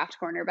never draft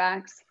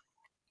cornerbacks.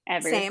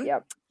 Ever. Same.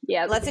 Yep.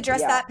 Yeah. Let's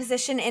address that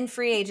position in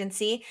free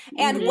agency.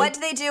 And what do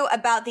they do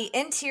about the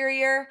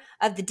interior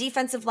of the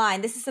defensive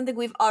line? This is something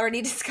we've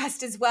already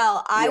discussed as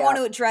well. I want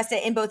to address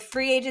it in both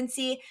free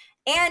agency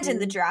and in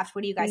the draft.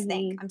 What do you guys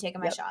think? I'm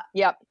taking my shot.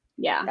 Yep.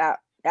 Yeah.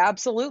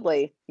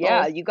 Absolutely.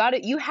 Yeah.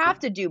 You have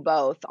to do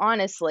both,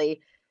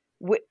 honestly.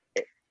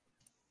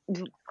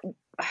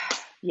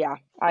 Yeah.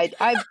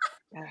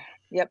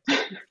 Yep.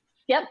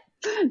 Yep.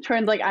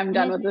 Jordan's like, I'm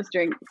done with this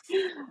drink.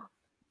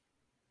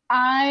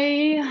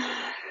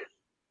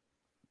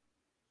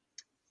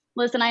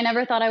 Listen, I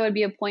never thought I would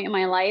be a point in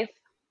my life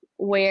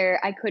where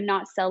I could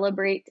not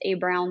celebrate a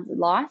Browns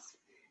loss.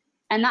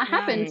 And that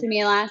happened to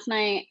me last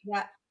night.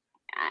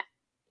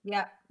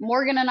 Yeah.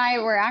 Morgan and I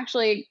were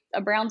actually,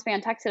 a Browns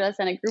fan texted us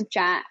in a group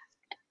chat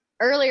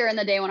earlier in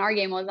the day when our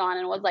game was on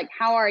and was like,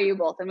 how are you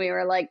both? And we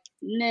were like,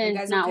 nah,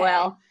 not okay.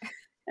 Well.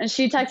 And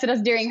she texted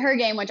us during her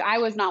game, which I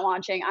was not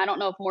watching. I don't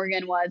know if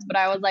Morgan was, but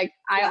I was like,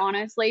 I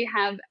honestly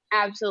have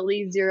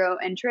absolutely zero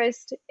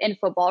interest in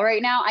football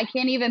right now. I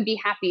can't even be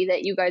happy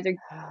that you guys are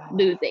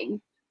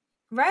losing.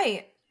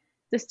 Right.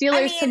 The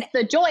Steelers took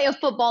the joy of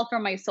football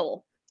from my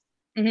soul.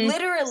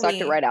 Literally.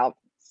 Sucked it right out.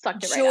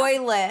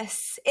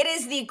 Joyless. It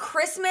is the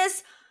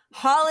Christmas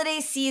holiday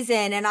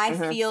season and I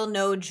feel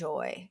no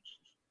joy.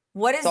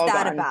 What is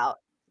that about?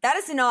 That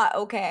is not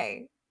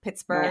okay,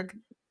 Pittsburgh.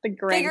 The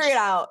Grinch figure it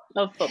out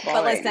of football.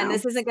 But listen,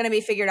 this isn't going to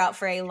be figured out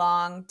for a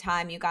long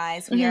time, you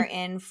guys. We are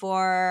in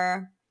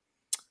for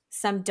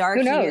some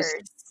dark years.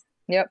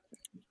 Yep.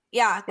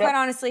 Yeah, quite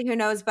honestly, who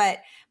knows? But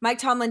Mike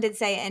Tomlin did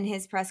say in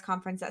his press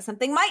conference that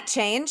something might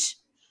change.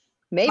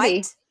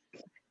 Maybe.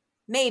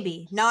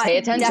 Not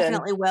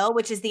definitely will,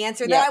 which is the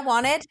answer that I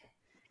wanted.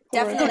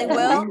 Definitely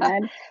will.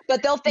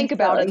 But they'll think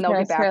about it and they'll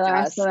get back to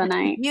us.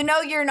 You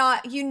know you're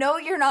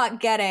not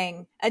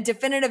getting a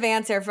definitive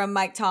answer from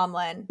Mike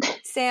Tomlin.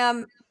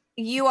 Sam,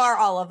 you are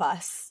all of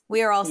us.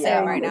 We are all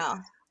Sam right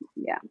now.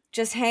 Yeah.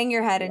 Just hang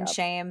your head in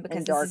shame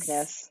because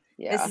darkness.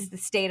 This is the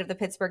state of the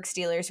Pittsburgh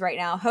Steelers right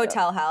now.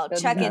 Hotel hell.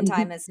 Check-in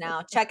time is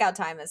now. Check-out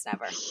time is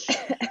never.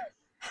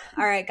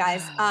 All right,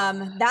 guys.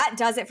 That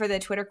does it for the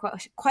Twitter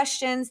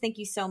questions. Thank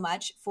you so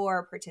much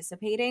for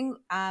participating.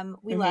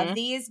 We love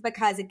these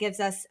because it gives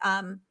us,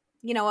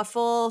 a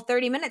full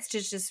 30 minutes to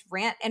just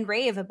rant and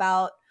rave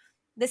about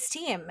this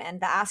team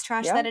and the ass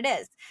trash that it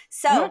is.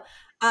 So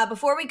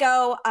before we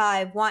go,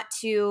 I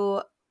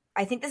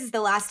think this is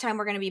the last time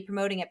we're going to be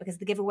promoting it because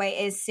the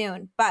giveaway is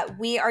soon. But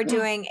we are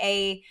doing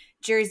a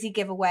jersey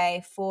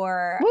giveaway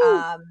for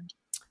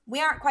we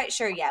aren't quite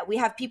sure yet. We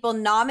have people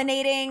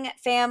nominating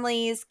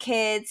families,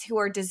 kids who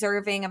are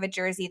deserving of a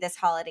jersey this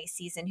holiday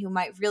season who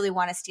might really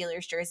want a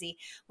Steelers jersey.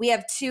 We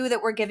have 2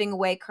 that we're giving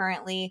away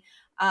currently.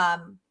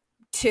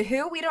 To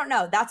who? We don't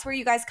know. That's where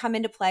you guys come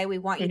into play. We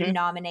want you to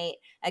nominate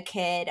a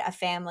kid, a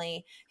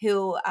family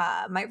who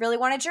might really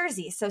want a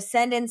jersey. So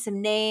send in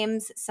some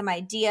names, some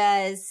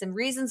ideas, some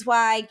reasons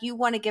why you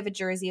want to give a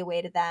jersey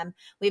away to them.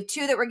 We have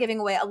 2 that we're giving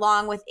away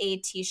along with a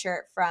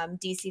t-shirt from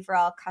DC for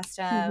All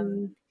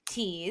Custom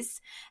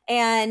Tees.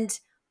 And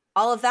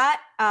all of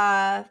that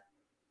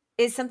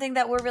is something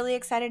that we're really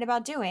excited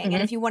about doing.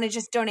 And if you want to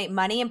just donate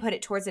money and put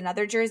it towards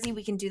another jersey,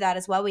 we can do that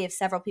as well. We have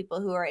several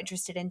people who are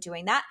interested in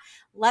doing that.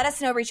 Let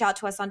us know. Reach out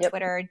to us on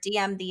Twitter.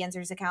 DM the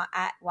Yinzers account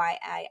at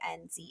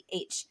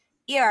YINZHERS.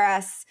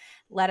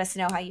 Let us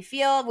know how you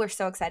feel. We're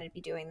so excited to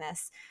be doing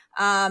this.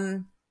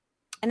 And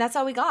that's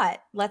all we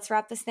got. Let's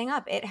wrap this thing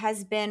up. It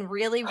has been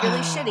really,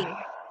 really shitty.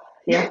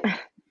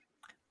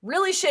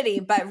 Really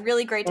shitty, but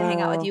really great to hang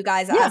out with you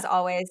guys as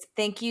always.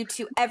 Thank you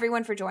to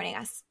everyone for joining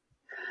us.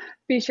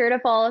 Be sure to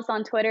follow us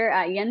on Twitter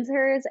at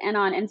Yinzers and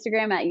on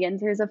Instagram at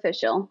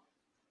YinzersOfficial.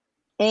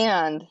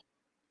 And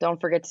don't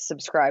forget to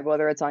subscribe,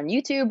 whether it's on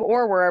YouTube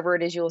or wherever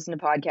it is you listen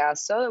to podcasts,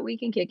 so that we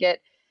can kick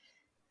it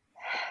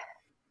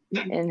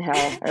in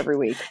hell every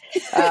week.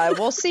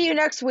 We'll see you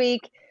next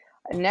week,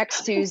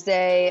 next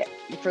Tuesday,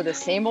 for the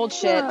same old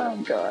shit. Oh,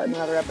 God.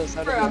 Another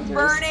episode for of a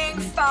burning,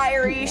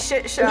 fiery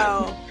shit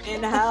show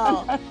in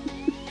hell.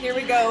 Here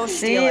we go, Steelers.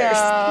 See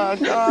ya.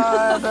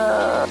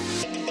 God.